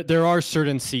 I mean, there are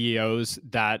certain CEOs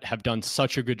that have done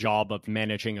such a good job of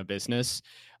managing a business.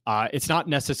 It's not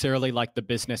necessarily like the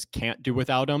business can't do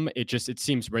without them. It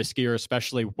seems riskier,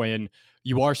 especially when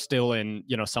you are still in,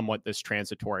 somewhat this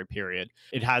transitory period.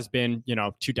 It has been,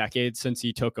 2 decades since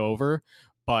he took over.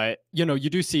 But, you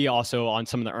do see also on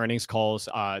some of the earnings calls,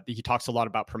 he talks a lot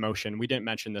about promotion. We didn't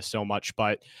mention this so much,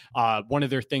 but one of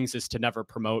their things is to never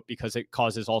promote because it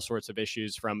causes all sorts of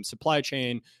issues, from supply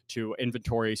chain to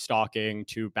inventory stocking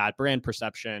to bad brand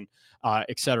perception,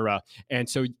 et cetera. And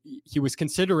so he was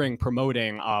considering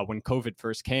promoting when COVID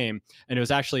first came. And it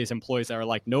was actually his employees that were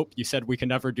like, nope, you said we can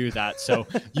never do that. So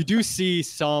you do see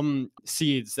some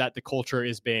seeds that the culture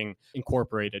is being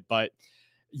incorporated. But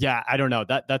yeah, I don't know.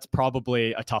 That's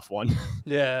probably a tough one.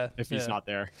 Yeah. if he's not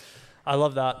there. I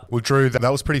love that. Well, Drew, that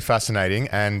was pretty fascinating,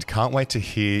 and can't wait to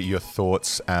hear your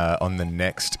thoughts on the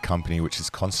next company, which is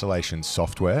Constellation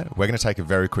Software. We're going to take a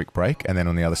very quick break, and then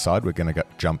on the other side, we're going to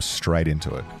jump straight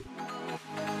into it.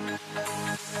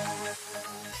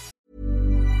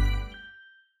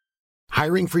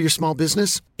 Hiring for your small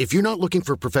business? If you're not looking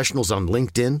for professionals on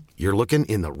LinkedIn, you're looking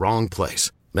in the wrong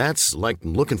place. That's like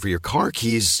looking for your car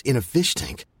keys in a fish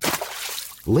tank.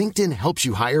 LinkedIn helps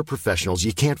you hire professionals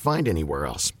you can't find anywhere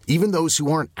else, even those who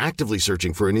aren't actively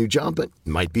searching for a new job but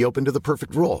might be open to the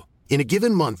perfect role. In a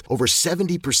given month, over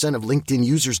 70% of LinkedIn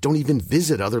users don't even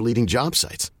visit other leading job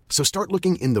sites. So start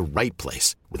looking in the right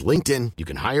place. With LinkedIn, you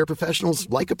can hire professionals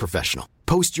like a professional.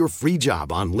 Post your free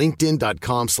job on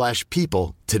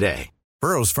linkedin.com/people today.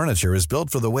 Burrow's furniture is built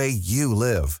for the way you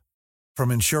live.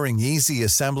 From ensuring easy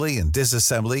assembly and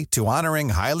disassembly to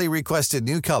honoring highly requested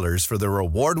new colors for their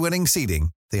award-winning seating,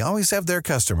 they always have their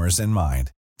customers in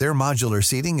mind. Their modular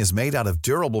seating is made out of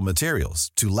durable materials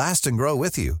to last and grow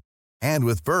with you. And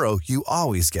with Burrow, you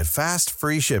always get fast,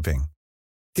 free shipping.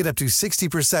 Get up to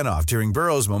 60% off during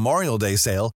Burrow's Memorial Day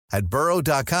sale at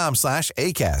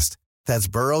burrow.com/ACAST. That's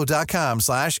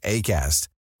burrow.com/ACAST.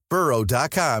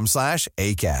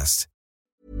 burrow.com/ACAST.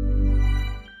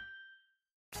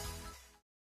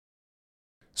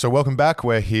 So welcome back.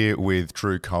 We're here with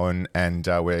Drew Cohen, and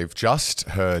we've just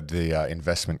heard the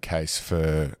investment case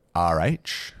for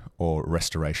RH, or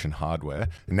Restoration Hardware.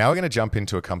 And now we're going to jump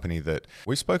into a company that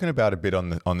we've spoken about a bit on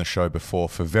the show before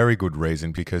for very good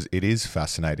reason, because it is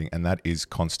fascinating, and that is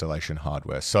Constellation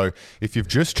Hardware. So if you've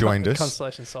just joined us...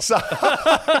 Constellation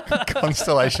Software.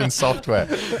 Constellation Software.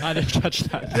 I didn't catch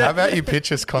that. How about you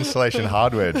pitch us Constellation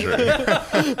Hardware, Drew?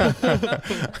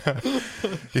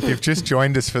 If you've just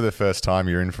joined us for the first time,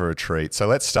 you're in for a treat. So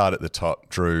let's start at the top.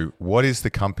 Drew, what is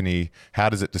the company? How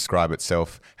does it describe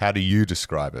itself? How do you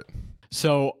describe it?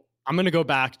 So I'm going to go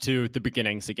back to the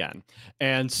beginnings again.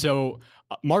 And so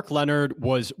Mark Leonard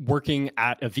was working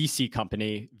at a VC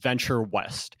company, Venture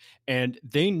West, and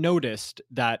they noticed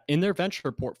that in their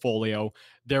venture portfolio,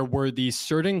 there were these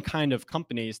certain kind of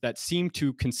companies that seemed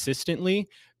to consistently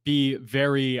be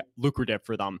very lucrative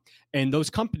for them. And those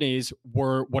companies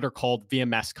were what are called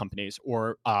VMS companies,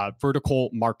 or vertical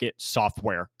market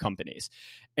software companies.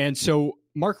 And so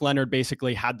Mark Leonard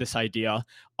basically had this idea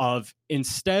of,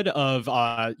 instead of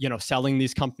selling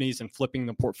these companies and flipping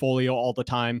the portfolio all the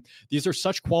time, these are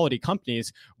such quality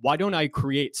companies, why don't I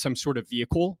create some sort of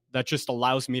vehicle that just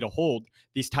allows me to hold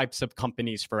these types of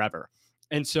companies forever?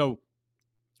 And so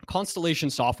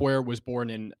Constellation Software was born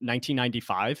in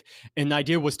 1995, and the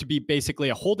idea was to be basically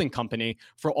a holding company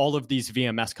for all of these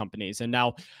VMS companies. And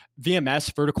now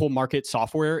VMS, vertical market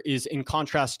software, is in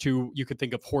contrast to, you could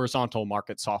think of horizontal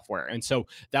market software. And so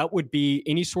that would be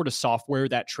any sort of software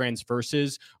that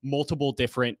transverses multiple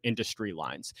different industry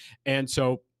lines. And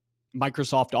so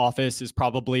Microsoft Office is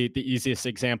probably the easiest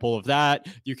example of that.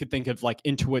 You could think of like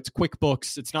Intuit's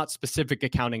QuickBooks. It's not specific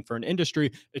accounting for an industry.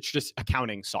 It's just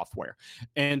accounting software.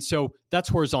 And so that's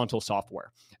horizontal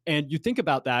software. And you think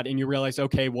about that and you realize,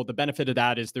 okay, well, the benefit of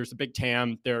that is there's a big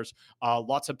TAM. There's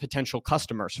lots of potential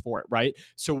customers for it, right?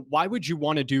 So why would you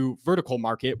want to do vertical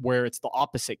market where it's the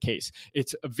opposite case?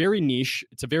 It's a very niche.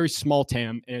 It's a very small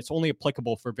TAM, and it's only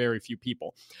applicable for very few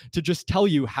people. To just tell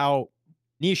you how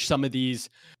niche some of these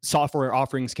software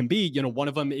offerings can be, one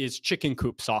of them is chicken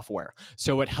coop software.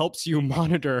 So it helps you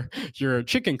monitor your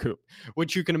chicken coop,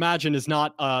 which you can imagine is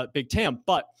not a big TAM,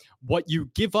 but what you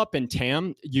give up in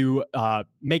TAM, you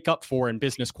make up for in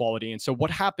business quality. And so what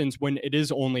happens when it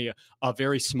is only a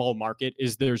very small market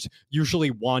is there's usually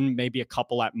one, maybe a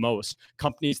couple at most,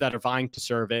 companies that are vying to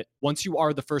serve it. Once you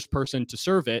are the first person to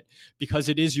serve it, because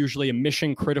it is usually a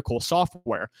mission critical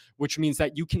software, which means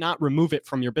that you cannot remove it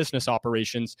from your business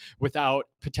operations without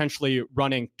potentially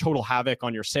running total havoc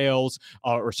on your sales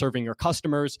or serving your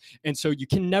customers. And so you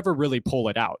can never really pull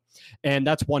it out. And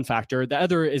that's one factor. The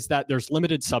other is that there's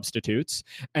limited substitutes.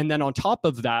 And then on top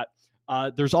of that,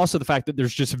 there's also the fact that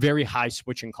there's just very high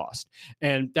switching cost.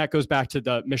 And that goes back to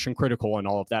the mission critical and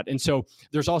all of that. And so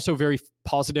there's also very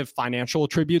positive financial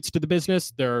attributes to the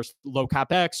business. There's low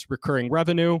CapEx, recurring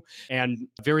revenue, and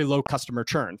very low customer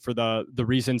churn for the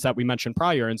reasons that we mentioned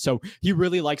prior. And so he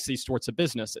really likes these sorts of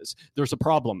businesses. There's a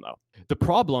problem though. The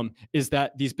problem is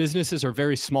that these businesses are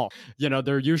very small.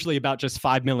 They're usually about just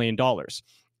 $5 million.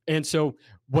 And so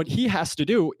what he has to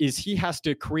do is he has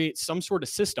to create some sort of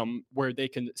system where they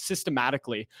can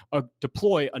systematically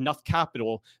deploy enough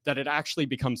capital that it actually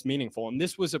becomes meaningful. And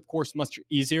this was, of course, much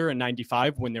easier in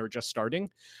 95 when they were just starting.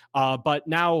 But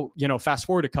now, fast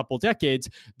forward a couple decades,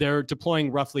 they're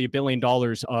deploying roughly $1 billion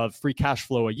of free cash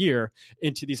flow a year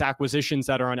into these acquisitions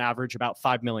that are on average about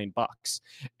 $5 million.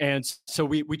 And so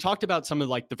we talked about some of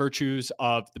like the virtues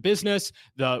of the business,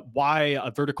 why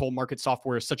a vertical market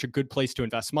software is such a good place to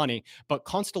invest money, but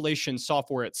Constellation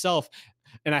Software itself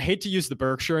And I hate to use the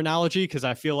Berkshire analogy because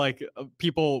I feel like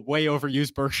people way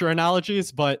overuse Berkshire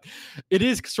analogies, but it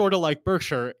is sort of like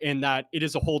Berkshire in that it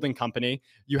is a holding company.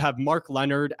 You have Mark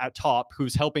Leonard at top,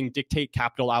 who's helping dictate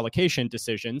capital allocation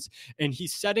decisions, and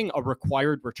he's setting a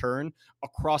required return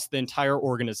across the entire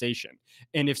organization.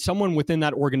 And if someone within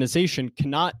that organization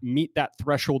cannot meet that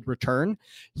threshold return,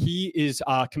 he is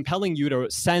compelling you to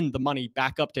send the money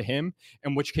back up to him,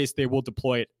 in which case they will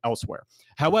deploy it elsewhere.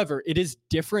 However, it is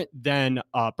different than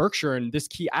Berkshire in this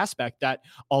key aspect that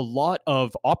a lot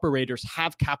of operators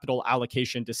have capital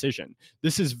allocation decision.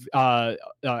 This is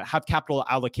have capital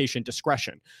allocation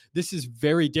discretion. This is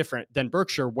very different than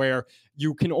Berkshire, where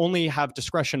you can only have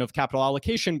discretion of capital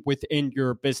allocation within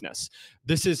your business.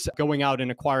 This is going out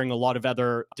and acquiring a lot of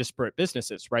other disparate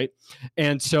businesses, right?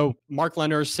 And so Mark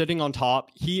Leonard is sitting on top.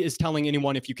 He is telling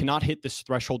anyone, if you cannot hit this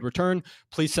threshold return,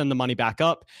 please send the money back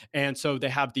up. And so they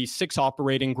have these 6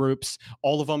 operating groups.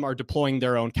 All of them are deploying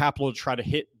their own capital to try to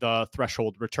hit the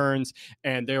threshold returns,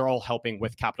 and they're all helping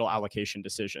with capital allocation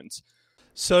decisions.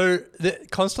 So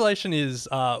Constellation is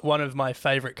one of my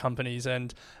favorite companies,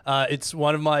 and it's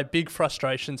one of my big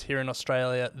frustrations here in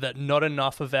Australia that not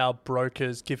enough of our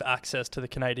brokers give access to the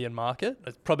Canadian market.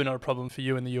 It's probably not a problem for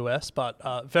you in the US, but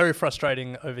very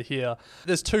frustrating over here.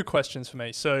 There's 2 questions for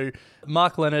me. So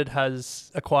Mark Leonard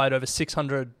has acquired over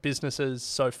 600 businesses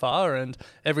so far, and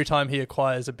every time he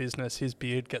acquires a business, his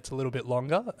beard gets a little bit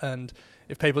longer. And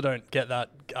if people don't get that,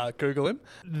 Google him.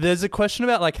 There's a question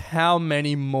about like how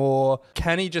many more,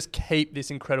 can he just keep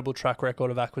this incredible track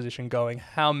record of acquisition going?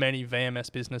 How many VMS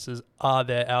businesses are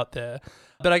there out there?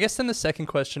 But I guess then the second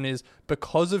question is,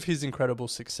 because of his incredible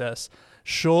success,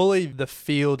 surely the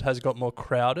field has got more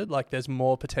crowded. Like there's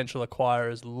more potential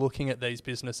acquirers looking at these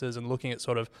businesses and looking at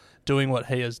sort of doing what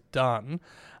he has done.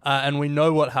 And we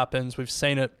know what happens. We've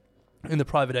seen it in the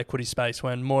private equity space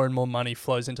when more and more money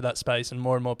flows into that space and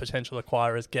more potential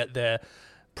acquirers get there,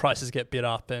 prices get bid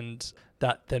up, and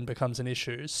that then becomes an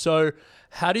issue. So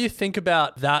how do you think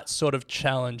about that sort of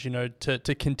challenge,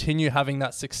 to continue having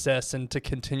that success and to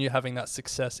continue having that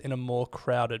success in a more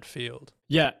crowded field?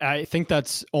 Yeah, I think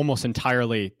that's almost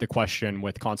entirely the question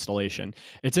with Constellation.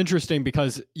 It's interesting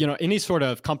because, any sort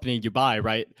of company you buy,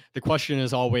 right? The question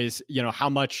is always, how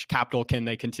much capital can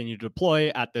they continue to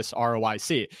deploy at this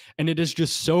ROIC? And it is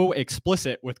just so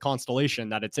explicit with Constellation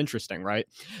that it's interesting, right?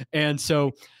 And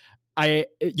so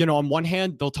on one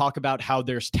hand, they'll talk about how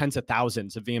there's tens of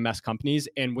thousands of VMS companies,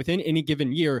 and within any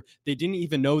given year, they didn't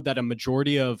even know that a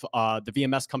majority of the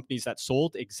VMS companies that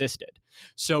sold existed.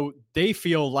 So they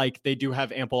feel like they do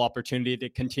have ample opportunity to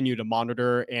continue to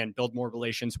monitor and build more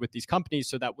relations with these companies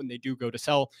so that when they do go to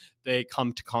sell, they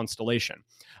come to Constellation.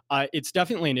 It's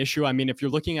definitely an issue. I mean, if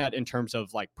you're looking at in terms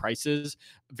of like prices,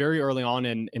 very early on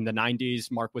in the 90s,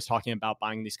 Mark was talking about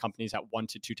buying these companies at 1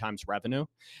 to 2 times revenue.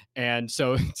 And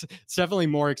so it's definitely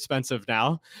more expensive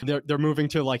now. They're moving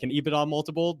to like an EBITDA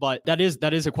multiple, but that is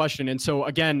a question. And so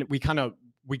again,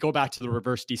 we go back to the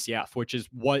reverse DCF, which is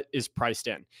what is priced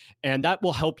in. And that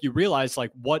will help you realize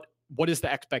like what is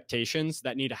the expectations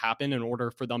that need to happen in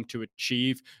order for them to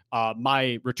achieve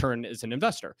my return as an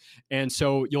investor. And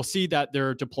so you'll see that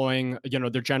they're deploying,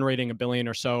 they're generating $1 billion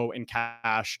or so in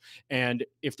cash. And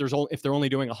if they're only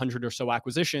doing 100 or so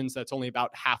acquisitions, that's only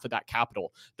about half of that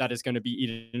capital that is going to be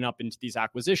eaten up into these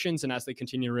acquisitions. And as they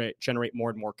continue to generate more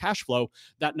and more cash flow,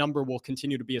 that number will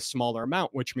continue to be a smaller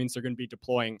amount, which means they're going to be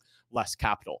deploying less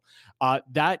capital.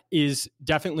 That is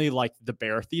definitely like the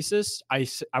bear thesis. I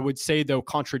would say, though,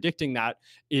 contradicting that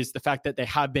is the fact that they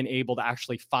have been able to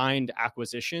actually find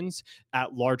acquisitions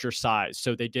at larger size.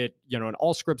 So they did, an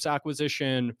Allscripts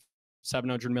acquisition,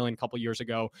 $700 million a couple years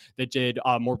ago. They did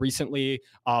more recently,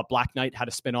 Black Knight had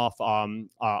a spinoff,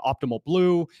 Optimal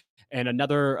Blue, and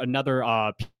another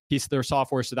piece of their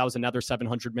software. So that was another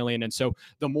 $700 million. And so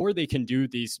the more they can do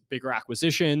these bigger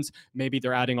acquisitions, maybe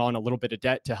they're adding on a little bit of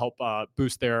debt to help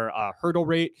boost their hurdle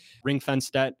rate, ring fence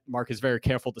debt. Mark is very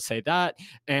careful to say that.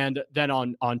 And then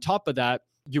on top of that,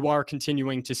 you are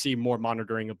continuing to see more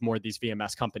monitoring of more of these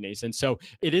VMS companies. And so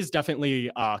it is definitely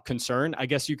a concern, I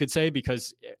guess you could say,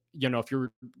 because, if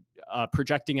you're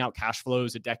projecting out cash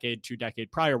flows a decade, 2 decades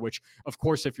prior, which of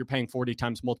course, if you're paying 40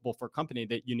 times multiple for a company,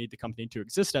 that you need the company to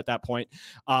exist at that point,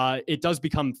 it does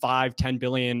become 5-10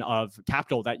 billion of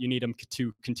capital that you need them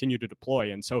to continue to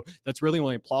deploy. And so that's really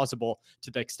only plausible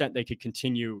to the extent they could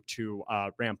continue to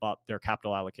ramp up their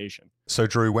capital allocation. So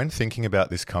Drew, when thinking about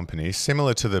this company,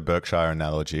 similar to the Berkshire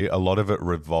analogy, a lot of it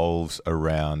revolves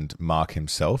around Mark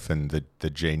himself and the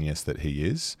genius that he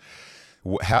is.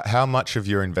 How much of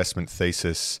your investment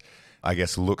thesis I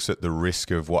guess, looks at the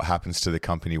risk of what happens to the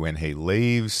company when he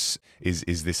leaves.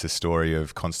 Is this a story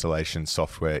of Constellation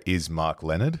Software? Is Mark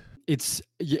Leonard? It's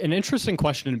an interesting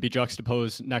question to be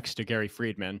juxtaposed next to Gary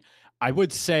Friedman. I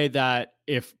would say that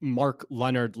if Mark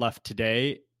Leonard left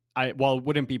today, while it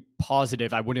wouldn't be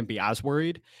positive, I wouldn't be as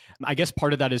worried. I guess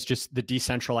part of that is just the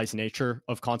decentralized nature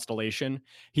of Constellation.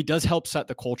 He does help set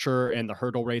the culture and the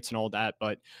hurdle rates and all that,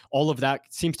 but all of that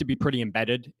seems to be pretty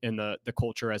embedded in the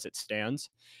culture as it stands.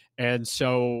 And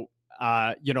so,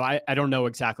 I don't know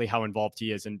exactly how involved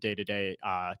he is in day-to-day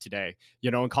today.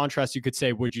 In contrast, you could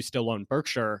say, would you still own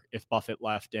Berkshire if Buffett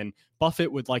left? And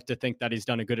Buffett would like to think that he's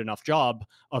done a good enough job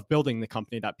of building the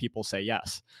company that people say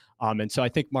yes. And so I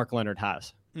think Mark Leonard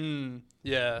has.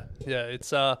 Yeah.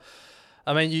 It's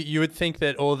you would think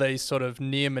that all these sort of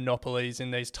near monopolies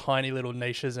in these tiny little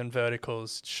niches and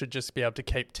verticals should just be able to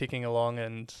keep ticking along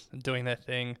and doing their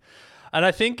thing. And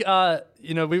I think,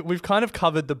 we've kind of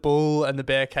covered the bull and the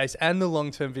bear case and the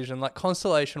long-term vision. Like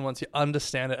Constellation, once you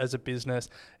understand it as a business,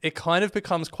 it kind of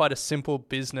becomes quite a simple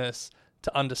business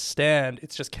to understand.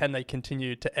 It's just, can they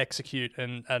continue to execute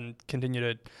and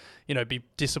continue to, be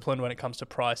disciplined when it comes to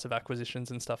price of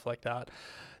acquisitions and stuff like that.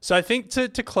 So I think to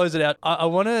close it out, I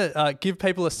want to give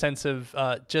people a sense of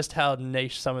just how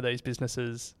niche some of these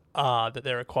businesses are that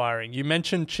they're acquiring. You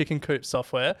mentioned Chicken Coop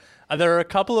Software. There are a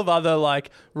couple of other like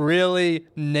really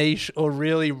niche or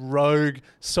really rogue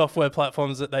software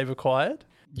platforms that they've acquired.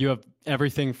 You have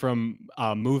everything from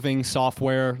moving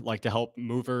software, like to help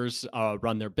movers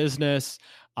run their business,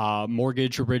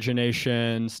 mortgage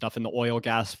origination, stuff in the oil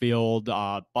gas field,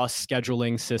 bus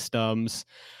scheduling systems.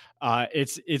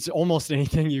 It's almost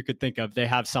anything you could think of. They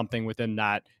have something within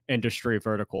that industry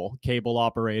vertical. Cable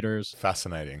operators.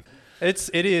 Fascinating.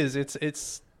 It is.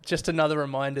 It's just another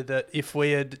reminder that if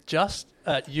we had just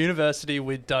at university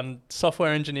we'd done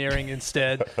software engineering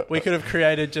instead, we could have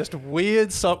created just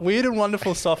weird and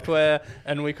wonderful software,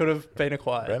 and we could have been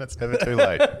acquired. Ben, it's never too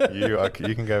late.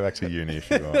 You can go back to uni if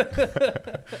you want.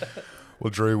 Well,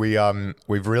 Drew,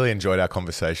 we've really enjoyed our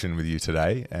conversation with you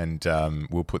today, and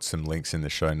we'll put some links in the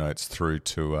show notes through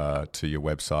to your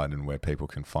website and where people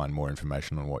can find more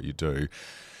information on what you do.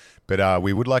 But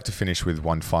we would like to finish with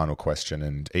one final question,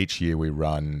 and each year we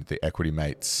run the Equity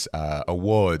Mates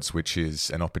Awards, which is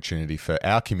an opportunity for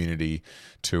our community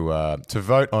to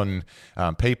vote on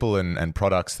people and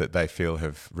products that they feel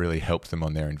have really helped them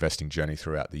on their investing journey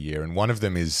throughout the year. And one of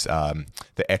them is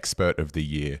the Expert of the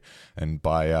Year. And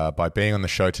by being on the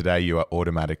show today, you are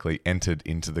automatically entered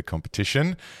into the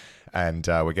competition. And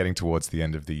we're getting towards the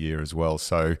end of the year as well,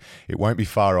 so it won't be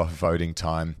far off voting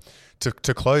time.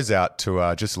 To close out,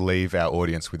 to just leave our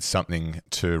audience with something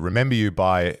to remember you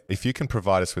by, if you can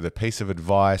provide us with a piece of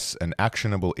advice, an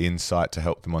actionable insight to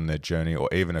help them on their journey,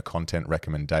 or even a content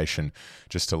recommendation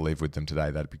just to leave with them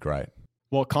today, that'd be great.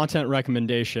 Well, content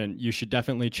recommendation, you should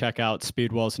definitely check out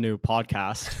Speedwell's new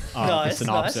podcast, The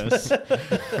Synopsis.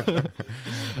 Nice.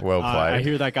 Well played. I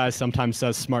hear that guy sometimes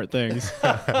says smart things.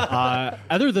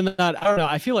 Other than that, I don't know.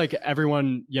 I feel like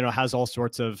everyone, has all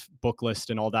sorts of book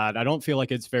lists and all that. I don't feel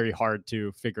like it's very hard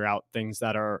to figure out things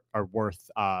that are worth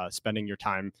spending your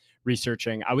time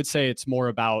researching. I would say it's more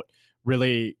about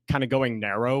really kind of going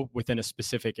narrow within a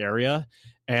specific area.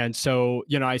 And so,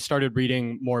 I started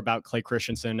reading more about Clay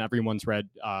Christensen. Everyone's read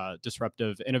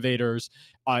Disruptive Innovators.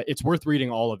 It's worth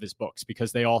reading all of his books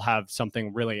because they all have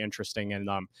something really interesting in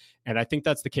them. And I think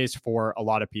that's the case for a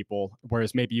lot of people,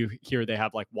 whereas maybe you hear they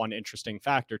have like one interesting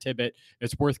fact or tidbit.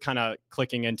 It's worth kind of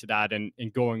clicking into that and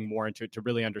going more into it to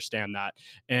really understand that.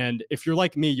 And if you're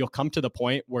like me, you'll come to the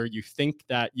point where you think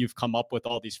that you've come up with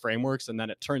all these frameworks, and then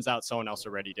it turns out someone else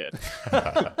already did.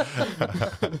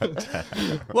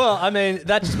 Well, I mean,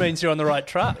 that just means you're on the right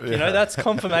track. That's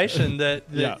confirmation that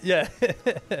yeah.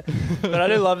 But I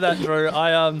do love that, Drew.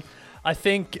 I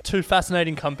think two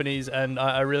fascinating companies, and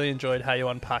I really enjoyed how you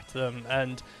unpacked them.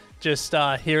 And just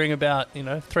hearing about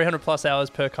 300 plus hours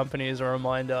per company is a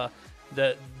reminder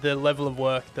that the level of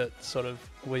work that sort of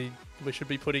we should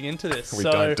be putting into this. We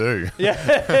don't do. Yeah.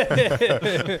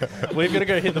 We've got to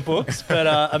go hit the books, but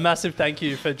a massive thank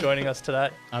you for joining us today.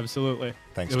 Absolutely.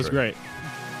 Thanks, It was Drew. great.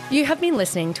 You have been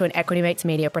listening to an Equity Mates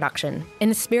Media production. In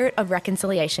the spirit of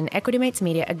reconciliation, Equity Mates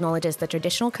Media acknowledges the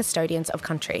traditional custodians of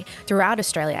country throughout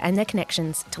Australia and their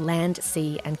connections to land,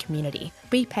 sea and community.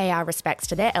 We pay our respects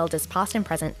to their elders past and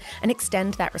present and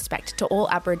extend that respect to all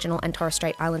Aboriginal and Torres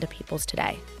Strait Islander peoples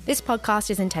today. This podcast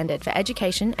is intended for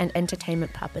education and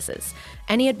entertainment purposes.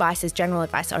 Any advice is general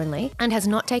advice only and has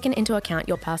not taken into account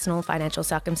your personal financial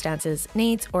circumstances,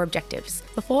 needs or objectives.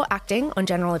 Before acting on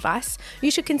general advice,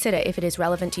 you should consider if it is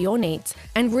relevant to to your needs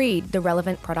and read the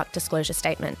relevant product disclosure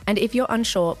statement. And if you're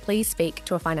unsure, please speak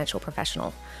to a financial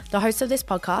professional. The hosts of this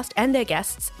podcast and their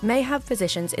guests may have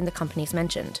positions in the companies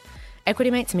mentioned.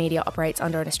 Equity Mates Media operates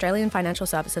under an Australian Financial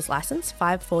Services Licence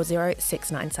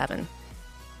 540697.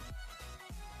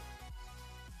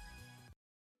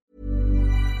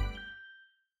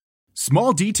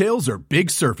 Small details are big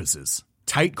surfaces.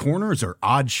 Tight corners are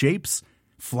odd shapes.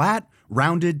 Flat,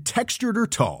 rounded, textured, or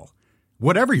tall.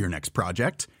 Whatever your next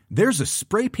project, there's a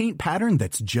spray paint pattern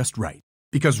that's just right.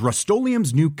 Because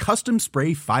Rust-Oleum's new Custom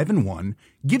Spray 5-in-1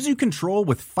 gives you control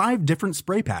with 5 different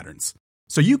spray patterns.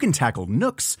 So you can tackle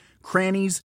nooks,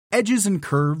 crannies, edges, and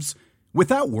curves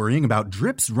without worrying about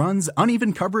drips, runs,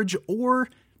 uneven coverage, or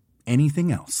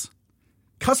anything else.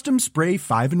 Custom Spray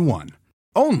 5-in-1.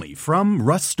 Only from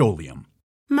Rust-Oleum.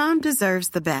 Mom deserves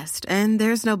the best, and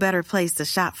there's no better place to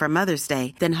shop for Mother's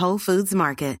Day than Whole Foods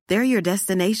Market. They're your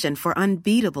destination for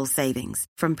unbeatable savings,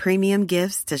 from premium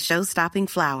gifts to show-stopping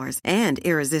flowers and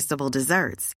irresistible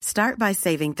desserts. Start by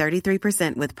saving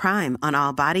 33% with Prime on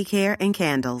all body care and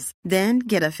candles. Then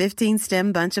get a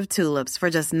 15-stem bunch of tulips for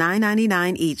just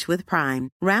 $9.99 each with Prime.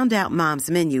 Round out Mom's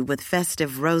menu with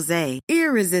festive rosé,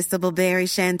 irresistible berry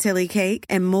chantilly cake,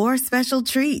 and more special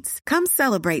treats. Come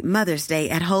celebrate Mother's Day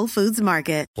at Whole Foods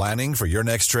Market. Planning for your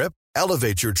next trip?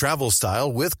 Elevate your travel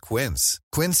style with Quince.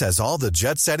 Quince has all the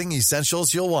jet-setting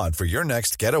essentials you'll want for your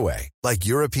next getaway, like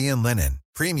European linen,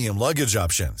 premium luggage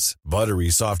options, buttery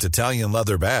soft Italian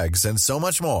leather bags, and so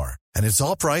much more. And it's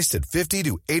all priced at 50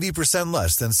 to 80%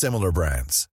 less than similar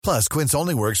brands. Plus, Quince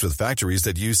only works with factories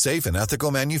that use safe and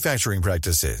ethical manufacturing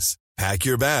practices. Pack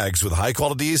your bags with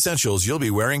high-quality essentials you'll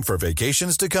be wearing for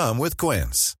vacations to come with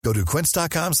Quince. Go to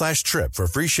quince.com/trip for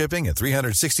free shipping and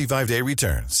 365-day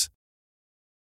returns.